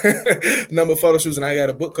 Number photo shoots, and I got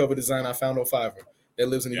a book cover design I found on Fiverr that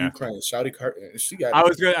lives in the Ukraine. Shouty Curtin. She got.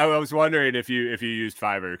 I was wondering if you used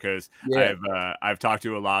Fiverr, because I've talked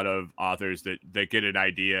to a lot of authors that get an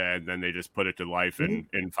idea and then they just put it to life in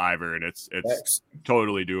Fiverr, and it's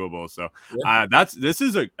totally doable. So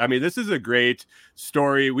this is a great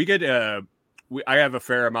story. We get I have a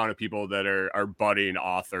fair amount of people that are budding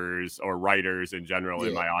authors or writers in general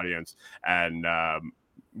in my audience, and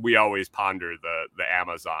we always ponder the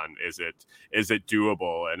Amazon. Is it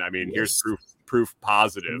doable? And I mean, here's proof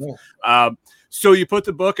positive. So you put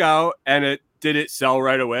the book out, and did it sell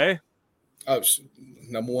right away? Oh,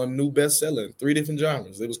 number one new bestseller in 3 different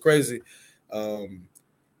genres. It was crazy.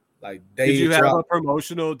 Did you have a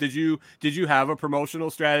promotional? Did you have a promotional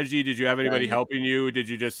strategy? Did you have anybody helping you? Did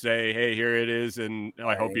you just say, "Hey, here it is, and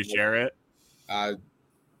I hope you share it"?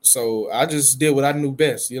 So I just did what I knew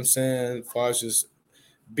best. You know what I'm saying? As far as just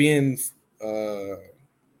being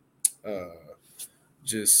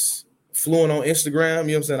just fluent on Instagram,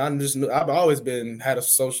 you know what I'm saying? I've always had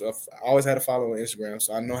a follow on Instagram,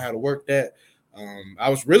 so I know how to work that. I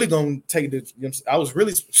was really gonna take I was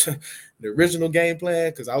really the original game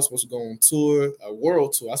plan, because I was supposed to go on tour, a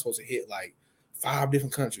world tour. I was supposed to hit like 5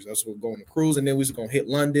 different countries. I was supposed to go on a cruise, and then we was gonna hit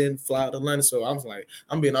London, fly out to London. So I was like,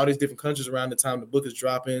 I'm being all these different countries around the time the book is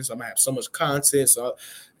dropping, so I'm gonna have so much content. So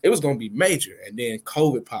it was gonna be major, and then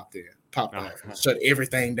COVID popped off, shut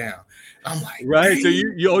everything down. I'm like, right. So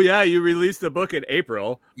you released the book in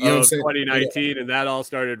April of 2019, and that all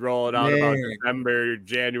started rolling out about December,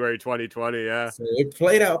 January 2020. Yeah. So it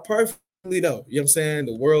played out perfectly though. You know what I'm saying?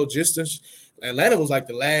 The world Atlanta was like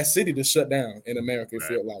the last city to shut down in America, it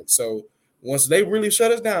felt like. So once they really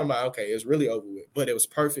shut us down, I'm like, okay, it's really over with. But it was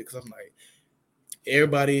perfect, because I'm like,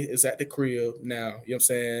 everybody is at the crib now. You know what I'm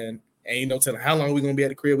saying? Ain't no telling how long we're going to be at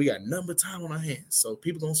the crib. We got number time on our hands. So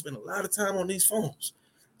people going to spend a lot of time on these phones.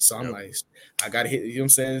 So I'm like, I got to hit, you know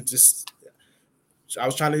what I'm saying? I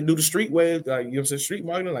was trying to do the street way, like, you know what I'm saying? Street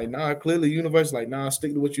marketing, like, nah, clearly universe, like, nah,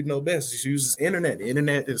 stick to what you know best. Just use this internet. The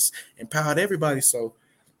internet has empowered everybody. So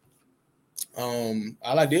all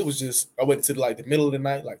I did was I went to the middle of the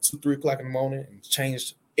night, like 2-3 o'clock in the morning, and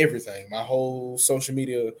changed everything. My whole social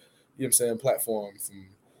media, you know what I'm saying, platform, from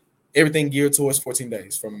everything geared towards 14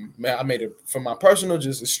 days. I made it from my personal,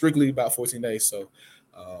 just strictly about 14 days. So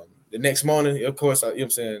the next morning, of course, you know what I'm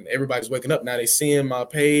saying, everybody's waking up now. They seeing my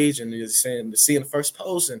page, and they're seeing the first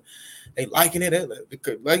post, and they liking it.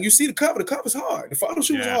 Like, you see the cover. The cover's hard. The photo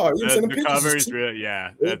shoot was hard. You know what I'm saying? The cover is really,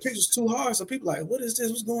 the picture's too hard. So people like, what is this?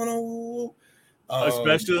 What's going on?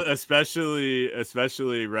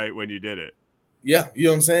 Especially right when you did it. Yeah, you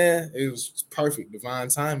know what I'm saying? It was perfect, divine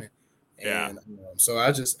timing. And so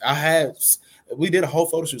we did a whole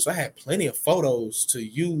photo shoot. So I had plenty of photos to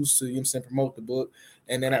use to, you know what I'm saying, promote the book.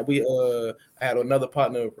 And then I had another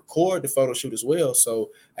partner record the photo shoot as well.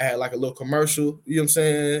 So I had like a little commercial, you know what I'm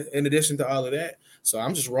saying, in addition to all of that. So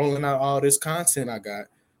I'm just rolling out all this content I got.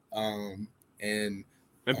 And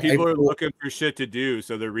people are looking for shit to do,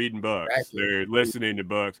 so they're reading books. Exactly. They're listening to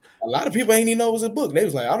books. A lot of people ain't even know it was a book. They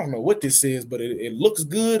was like, I don't know what this is, but it looks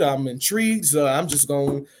good. I'm intrigued, so I'm just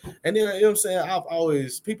going. And then, you know what I'm saying,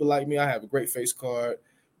 people like me, I have a great face card.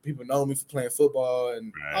 People know me for playing football,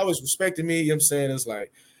 and always respected me. You know what I'm saying? It's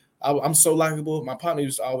like, I'm so likable. My partner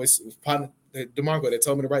DeMarco, that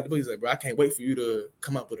told me to write the book. He's like, bro, I can't wait for you to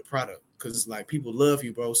come up with a product, because it's like, people love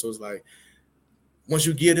you, bro. So it's like, once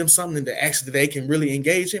you give them something that actually they can really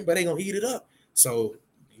engage in, but they gonna eat it up. So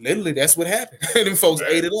literally that's what happened. Them folks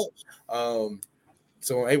ate it up.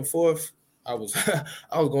 So on April 4th, I was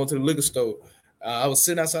I was going to the liquor store. I was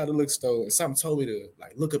sitting outside the liquor store, and something told me to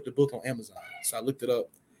like look up the book on Amazon. So I looked it up,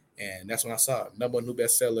 and that's when I saw it. #1 new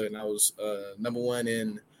bestseller, and I was #1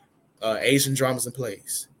 in Asian dramas and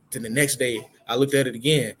plays. Then the next day, I looked at it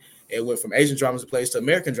again. It went from Asian dramas and plays to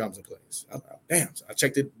American dramas and plays. I thought, damn. So I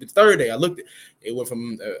checked it the third day. I looked at it. It went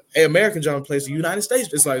from American drama plays to United States.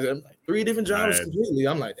 It's like 3 different genres completely.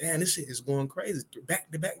 I'm like, damn, this shit is going crazy.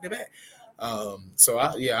 Back to back to back. So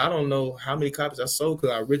I don't know how many copies I sold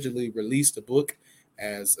because I originally released the book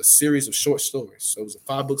as a series of short stories. So it was a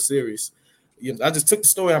 5-book series. I just took the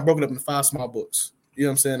story and I broke it up into 5 small books. You know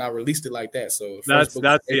what I'm saying? I released it like that. So that's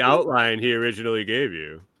the outline he originally gave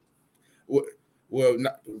you. Well,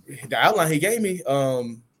 the outline he gave me.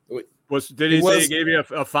 Did he say he gave you a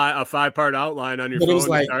 5-part outline on your phone?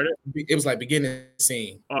 It was like beginning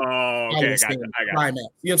scene. Oh, okay, I got it. You know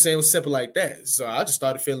what I'm saying? It was simple like that. So I just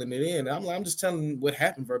started filling it in. I'm just telling what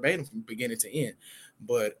happened verbatim from beginning to end.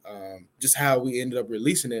 But just how we ended up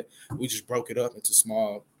releasing it, we just broke it up into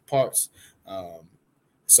small parts.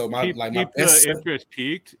 So my interest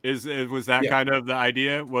peaked. Was that kind of the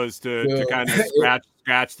idea? Was to kind of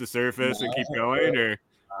scratch the surface and keep going, or?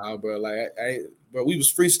 Bro, bro, we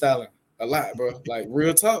was freestyling a lot, bro. Like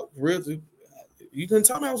real talk, you couldn't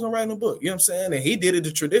tell me I was gonna write a book. You know what I'm saying? And he did it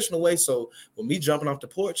the traditional way. So with me jumping off the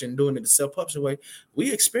porch and doing it the self-publishing way,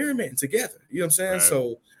 we experimenting together. You know what I'm saying? Right.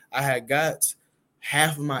 So I had got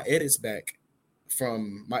half of my edits back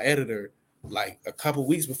from my editor like a couple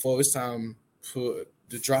weeks before it's time to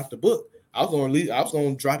drop the book. I was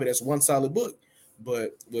gonna drop it as one solid book,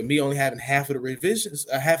 but with me only having half of the revisions,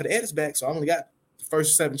 half of the edits back, so I only got the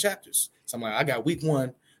first 7 chapters. So I'm like, I got week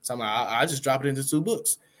 1. So I'm like, I just drop it into 2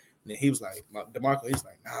 books. And then he was like, DeMarco, he's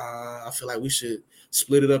like, nah, I feel like we should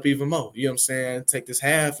split it up even more. You know what I'm saying? Take this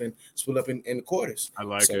half and split up in the quarters. I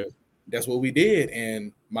like it. That's what we did.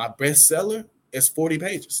 And my bestseller is 40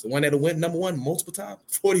 pages. The one that went #1 multiple times,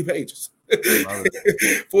 40 pages.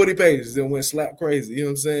 40 pages and went slap crazy. You know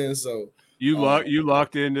what I'm saying? So you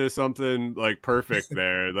locked into something like perfect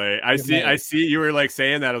there. Like I see you were like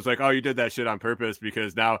saying that. I was like, oh, you did that shit on purpose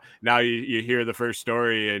because now you hear the first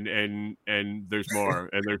story and there's more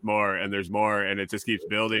and there's more and there's more and it just keeps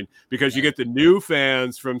building because you get the new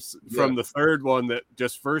fans from the third one that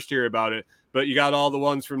just first hear about it, but you got all the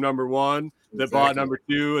ones from #1 that bought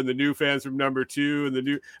 #2 and the new fans from #2 and the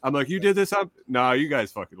new. I'm like, you did this up? No, you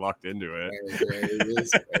guys fucking locked into it.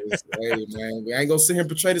 Hey, man, we ain't gonna sit here and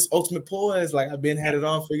portray this ultimate poise like I've had it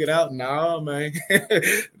all figured out. Nah, man.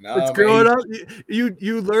 It's growing up.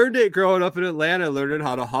 You learned it growing up in Atlanta, learning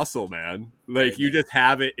how to hustle, man. Like you just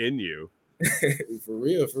have it in you. For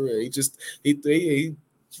real. He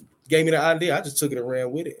gave me the idea. I just took it and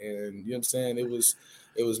ran with it, and you know what I'm saying. It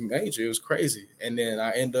was major. It was crazy, and then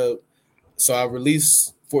I end up. So I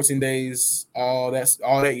released 14 days all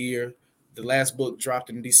that year. The last book dropped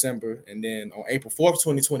in December, and then on April 4th,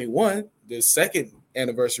 2021, the second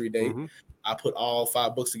anniversary date, I put all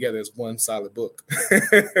 5 books together as one solid book.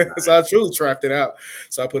 So I truly trapped it out.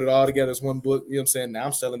 So I put it all together as one book. You know what I'm saying? Now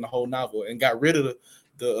I'm selling the whole novel and got rid of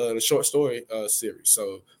the short story series.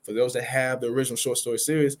 So for those that have the original short story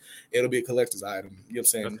series, it'll be a collector's item. You know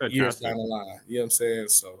what I'm saying? Years down the line. You know what I'm saying?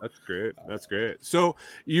 So that's great. That's great. So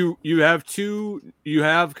you have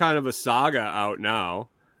kind of a saga out now.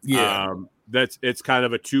 Yeah. It's kind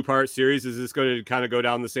of a 2-part series. Is this going to kind of go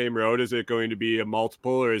down the same road? Is it going to be a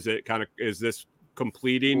multiple, or is this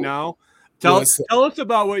completing now? Tell us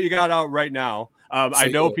about what you got out right now. I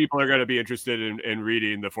know people are going to be interested in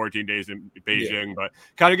reading the 14 Days in Beijing, but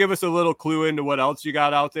kind of give us a little clue into what else you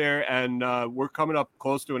got out there. And we're coming up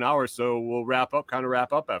close to an hour, so we'll wrap up after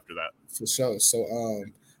that. For sure. So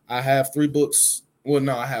I have 3 books. Well,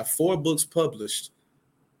 no, I have 4 books published,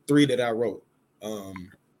 3 that I wrote.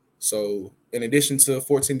 So in addition to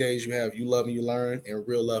 14 Days, you have You Love and You Learn and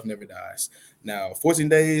Real Love Never Dies. Now, 14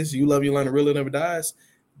 Days, You Love, You Learn, and Real Love Never Dies,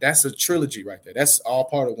 that's a trilogy right there. That's all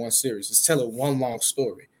part of one series. It's telling one long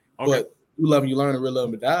story. Okay. But You Love and You Learn and Real Love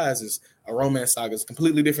Never Dies is a romance saga. It's a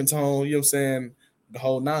completely different tone, you know what I'm saying, the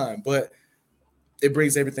whole 9. But it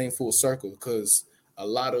brings everything full circle because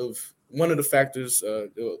one of the factors,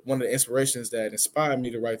 one of the inspirations that inspired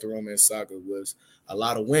me to write the romance saga was a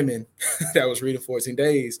lot of women that was reading 14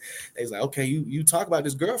 Days. They was like, okay, you talk about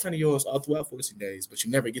this girlfriend of yours all throughout 14 Days, but you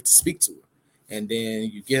never get to speak to her. And then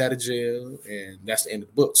you get out of jail, and that's the end of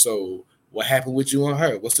the book. So what happened with you and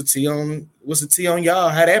her? What's the tea on y'all?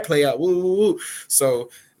 How that play out? Woo, woo, woo. So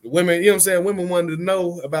women, you know what I'm saying? Women wanted to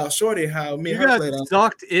know about Shorty, how me You and her got played on.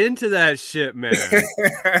 sucked into that shit, man.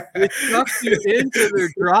 They sucked you into their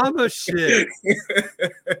drama shit.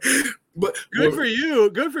 But Good for you.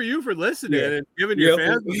 Good for you for listening yeah, and giving your yeah,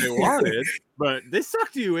 fans what they wanted. But they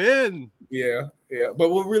sucked you in. yeah.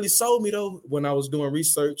 But what really sold me though, when I was doing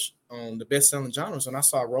research on the best-selling genres, and I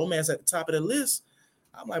saw romance at the top of the list,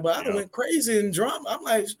 I'm like, but I done Yeah. went crazy in drama. I'm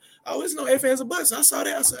like, I always know F fans of butts. I saw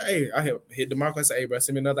that. I said, hey, I hit the mark. I said, hey, bro,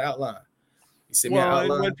 send me another outline. You send me an Well,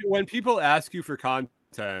 and outline. when people ask you for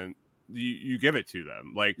content, you give it to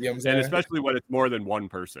them. Like, You know what I'm and saying? especially when it's more than one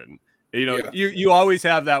person. You know, Yeah. you always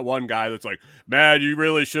have that one guy that's like, man, you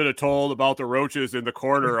really should have told about the roaches in the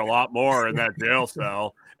corner a lot more in that jail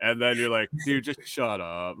cell. And then you're like, dude, just shut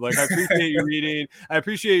up. Like, I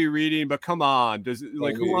appreciate you reading, but come on.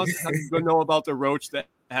 Who wants to know about the roach that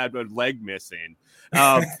had a leg missing?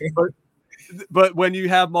 Um, but but when you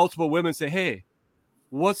have multiple women say, hey,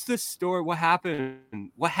 what's this story? What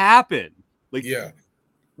happened? What happened? Like, Yeah.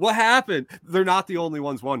 what happened? They're not the only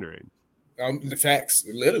ones wondering. The facts,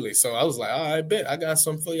 literally. So I was like, all right, bet I got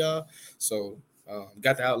something for y'all. So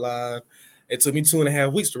got the outline. It took me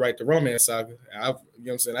 2.5 weeks to write the romance saga. You know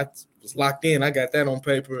what I'm saying? I was locked in. I got that on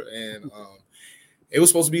paper, and it was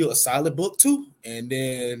supposed to be a solid book too. And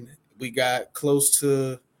then we got close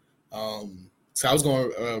to, so I was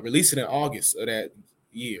going to release it in August of that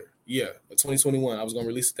year. Yeah, 2021. I was going to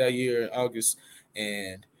release it that year in August,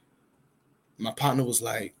 and my partner was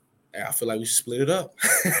like, hey, I feel like we should split it up.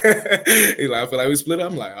 He's like, I feel like we split it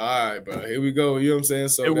up. I'm like, all right, bro, here we go. You know what I'm saying?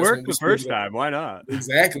 So It that's when worked we the split first it up. time. Why not?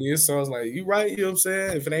 Exactly. And so I was like, you right, you know what I'm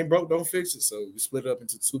saying? If it ain't broke, don't fix it. So we split it up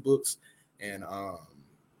into 2 books. And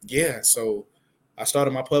yeah, so I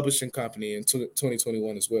started my publishing company in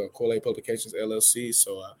 2021 as well, Corlay Publications LLC.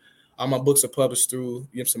 So all my books are published through,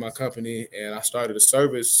 you know, my company, and I started a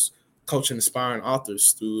service coaching aspiring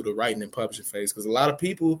authors through the writing and publishing phase, because a lot of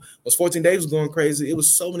people, those 14 days was going crazy. It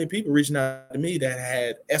was so many people reaching out to me that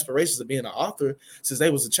had aspirations of being an author since they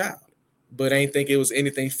was a child, but ain't think it was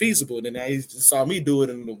anything feasible. Then they saw me do it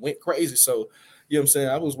and it went crazy. So you know what I'm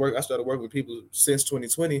saying, I started working with people since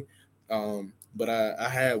 2020. But I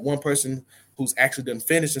had one person who's actually done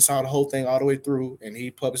finished and saw the whole thing all the way through, and he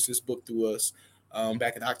published this book through us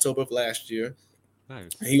back in October of last year.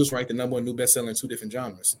 Nice. And he was ranked the #1 new bestseller in 2 different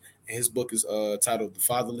genres. And his book is titled The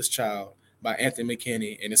Fatherless Child by Anthony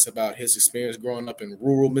McKinney, and it's about his experience growing up in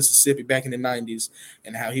rural Mississippi back in the 90s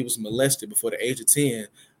and how he was molested before the age of 10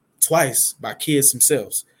 twice by kids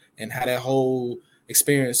themselves, and how that whole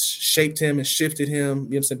experience shaped him and shifted him, you know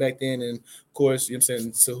what I'm saying, back then, and of course, you know what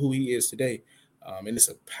I'm saying, to who he is today. And it's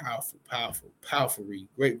a powerful read.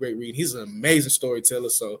 Great read. He's an amazing storyteller.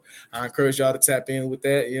 So I encourage y'all to tap in with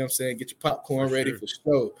that. You know what I'm saying? Get your popcorn ready for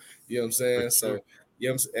show. You know what I'm saying? So, you know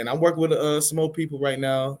what I'm saying? And I'm working with some more people right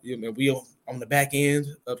now. You know, we on the back end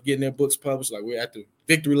of getting their books published. Like, we're at the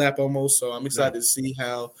victory lap almost. So I'm excited to see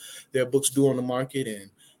how their books do on the market, and you know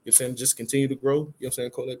what I'm saying, just continue to grow. You know what I'm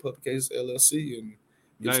saying? Corlay Publications LLC, and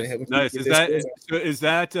you know what I'm saying, Nice. Is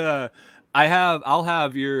that I'll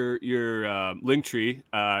have your link tree,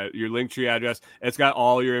 address. It's got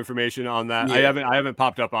all your information on that. Yeah. I haven't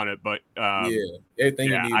popped up on it, but everything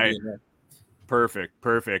you need to be in there.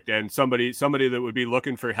 Perfect. And somebody that would be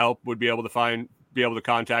looking for help would be able to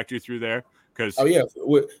contact you through there. Just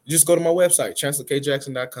go to my website,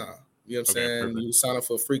 chancellorkjackson.com. You know what I'm saying? Perfect. You sign up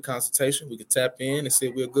for a free consultation. We can tap in and see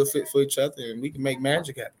if we're a good fit for each other, and we can make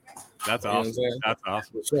magic happen. That's awesome. That's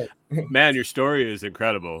awesome. Sure. Man, your story is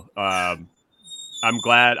incredible. I'm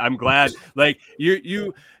glad. Like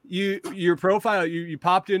your profile, you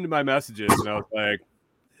popped into my messages, and I was like,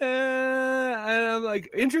 and I'm like,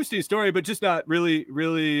 interesting story, but just not really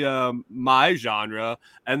my genre.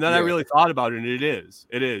 And then I really thought about it, and it is.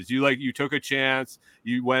 You took a chance,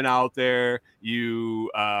 you went out there, you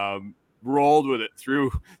rolled with it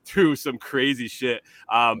through some crazy shit.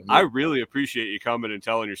 I really appreciate you coming and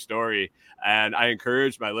telling your story, and I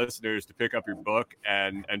encourage my listeners to pick up your book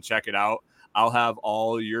and check it out. I'll have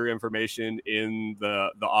all your information in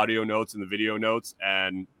the audio notes and the video notes.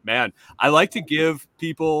 And man, I like to give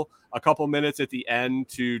people a couple minutes at the end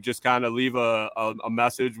to just kind of leave a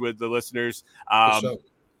message with the listeners.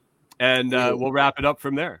 And we'll wrap it up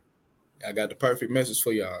from there. I got the perfect message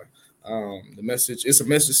for y'all. The message, it's a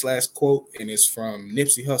message / quote, and it's from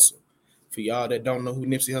Nipsey Hussle. For y'all that don't know who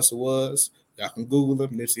Nipsey Hussle was, y'all can Google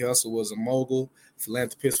him. Nipsey Hussle was a mogul,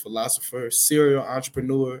 philanthropist, philosopher, serial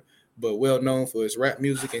entrepreneur, but well known for his rap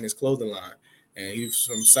music and his clothing line. And he's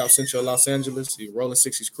from South Central Los Angeles. He's Rolling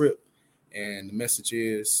 60s Crip. And the message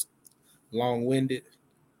is long-winded,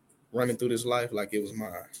 running through this life like it was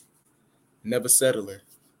mine. Never settling,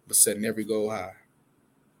 but setting every goal high.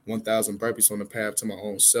 1,000 burpees on the path to my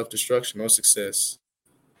own self-destruction or success.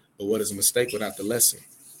 But what is a mistake without the lesson?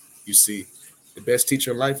 You see, the best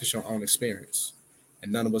teacher in life is your own experience.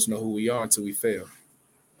 And none of us know who we are until we fail.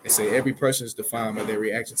 They say every person is defined by their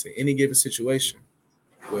reaction to any given situation.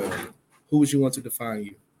 Well, who would you want to define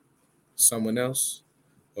you? Someone else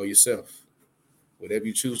or yourself? Whatever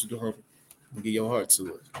you choose to do, give your heart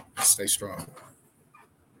to it. Stay strong.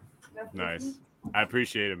 Nice. I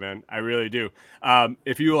appreciate it, man. I really do.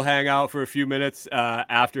 If you will hang out for a few minutes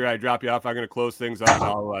after I drop you off, I'm going to close things up and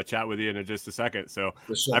I'll chat with you in just a second. So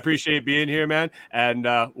Sure. I appreciate being here, man. And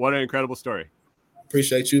what an incredible story.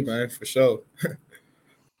 Appreciate you, man, for sure.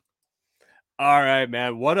 All right,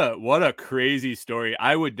 man. What a crazy story.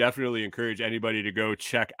 I would definitely encourage anybody to go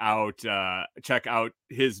check out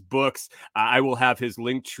his books. I will have his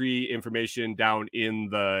Linktree information down in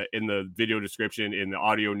the video description, in the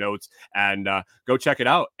audio notes, and go check it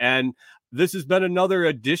out. And this has been another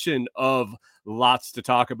edition of Lots to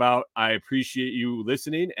Talk About. I appreciate you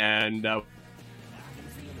listening, and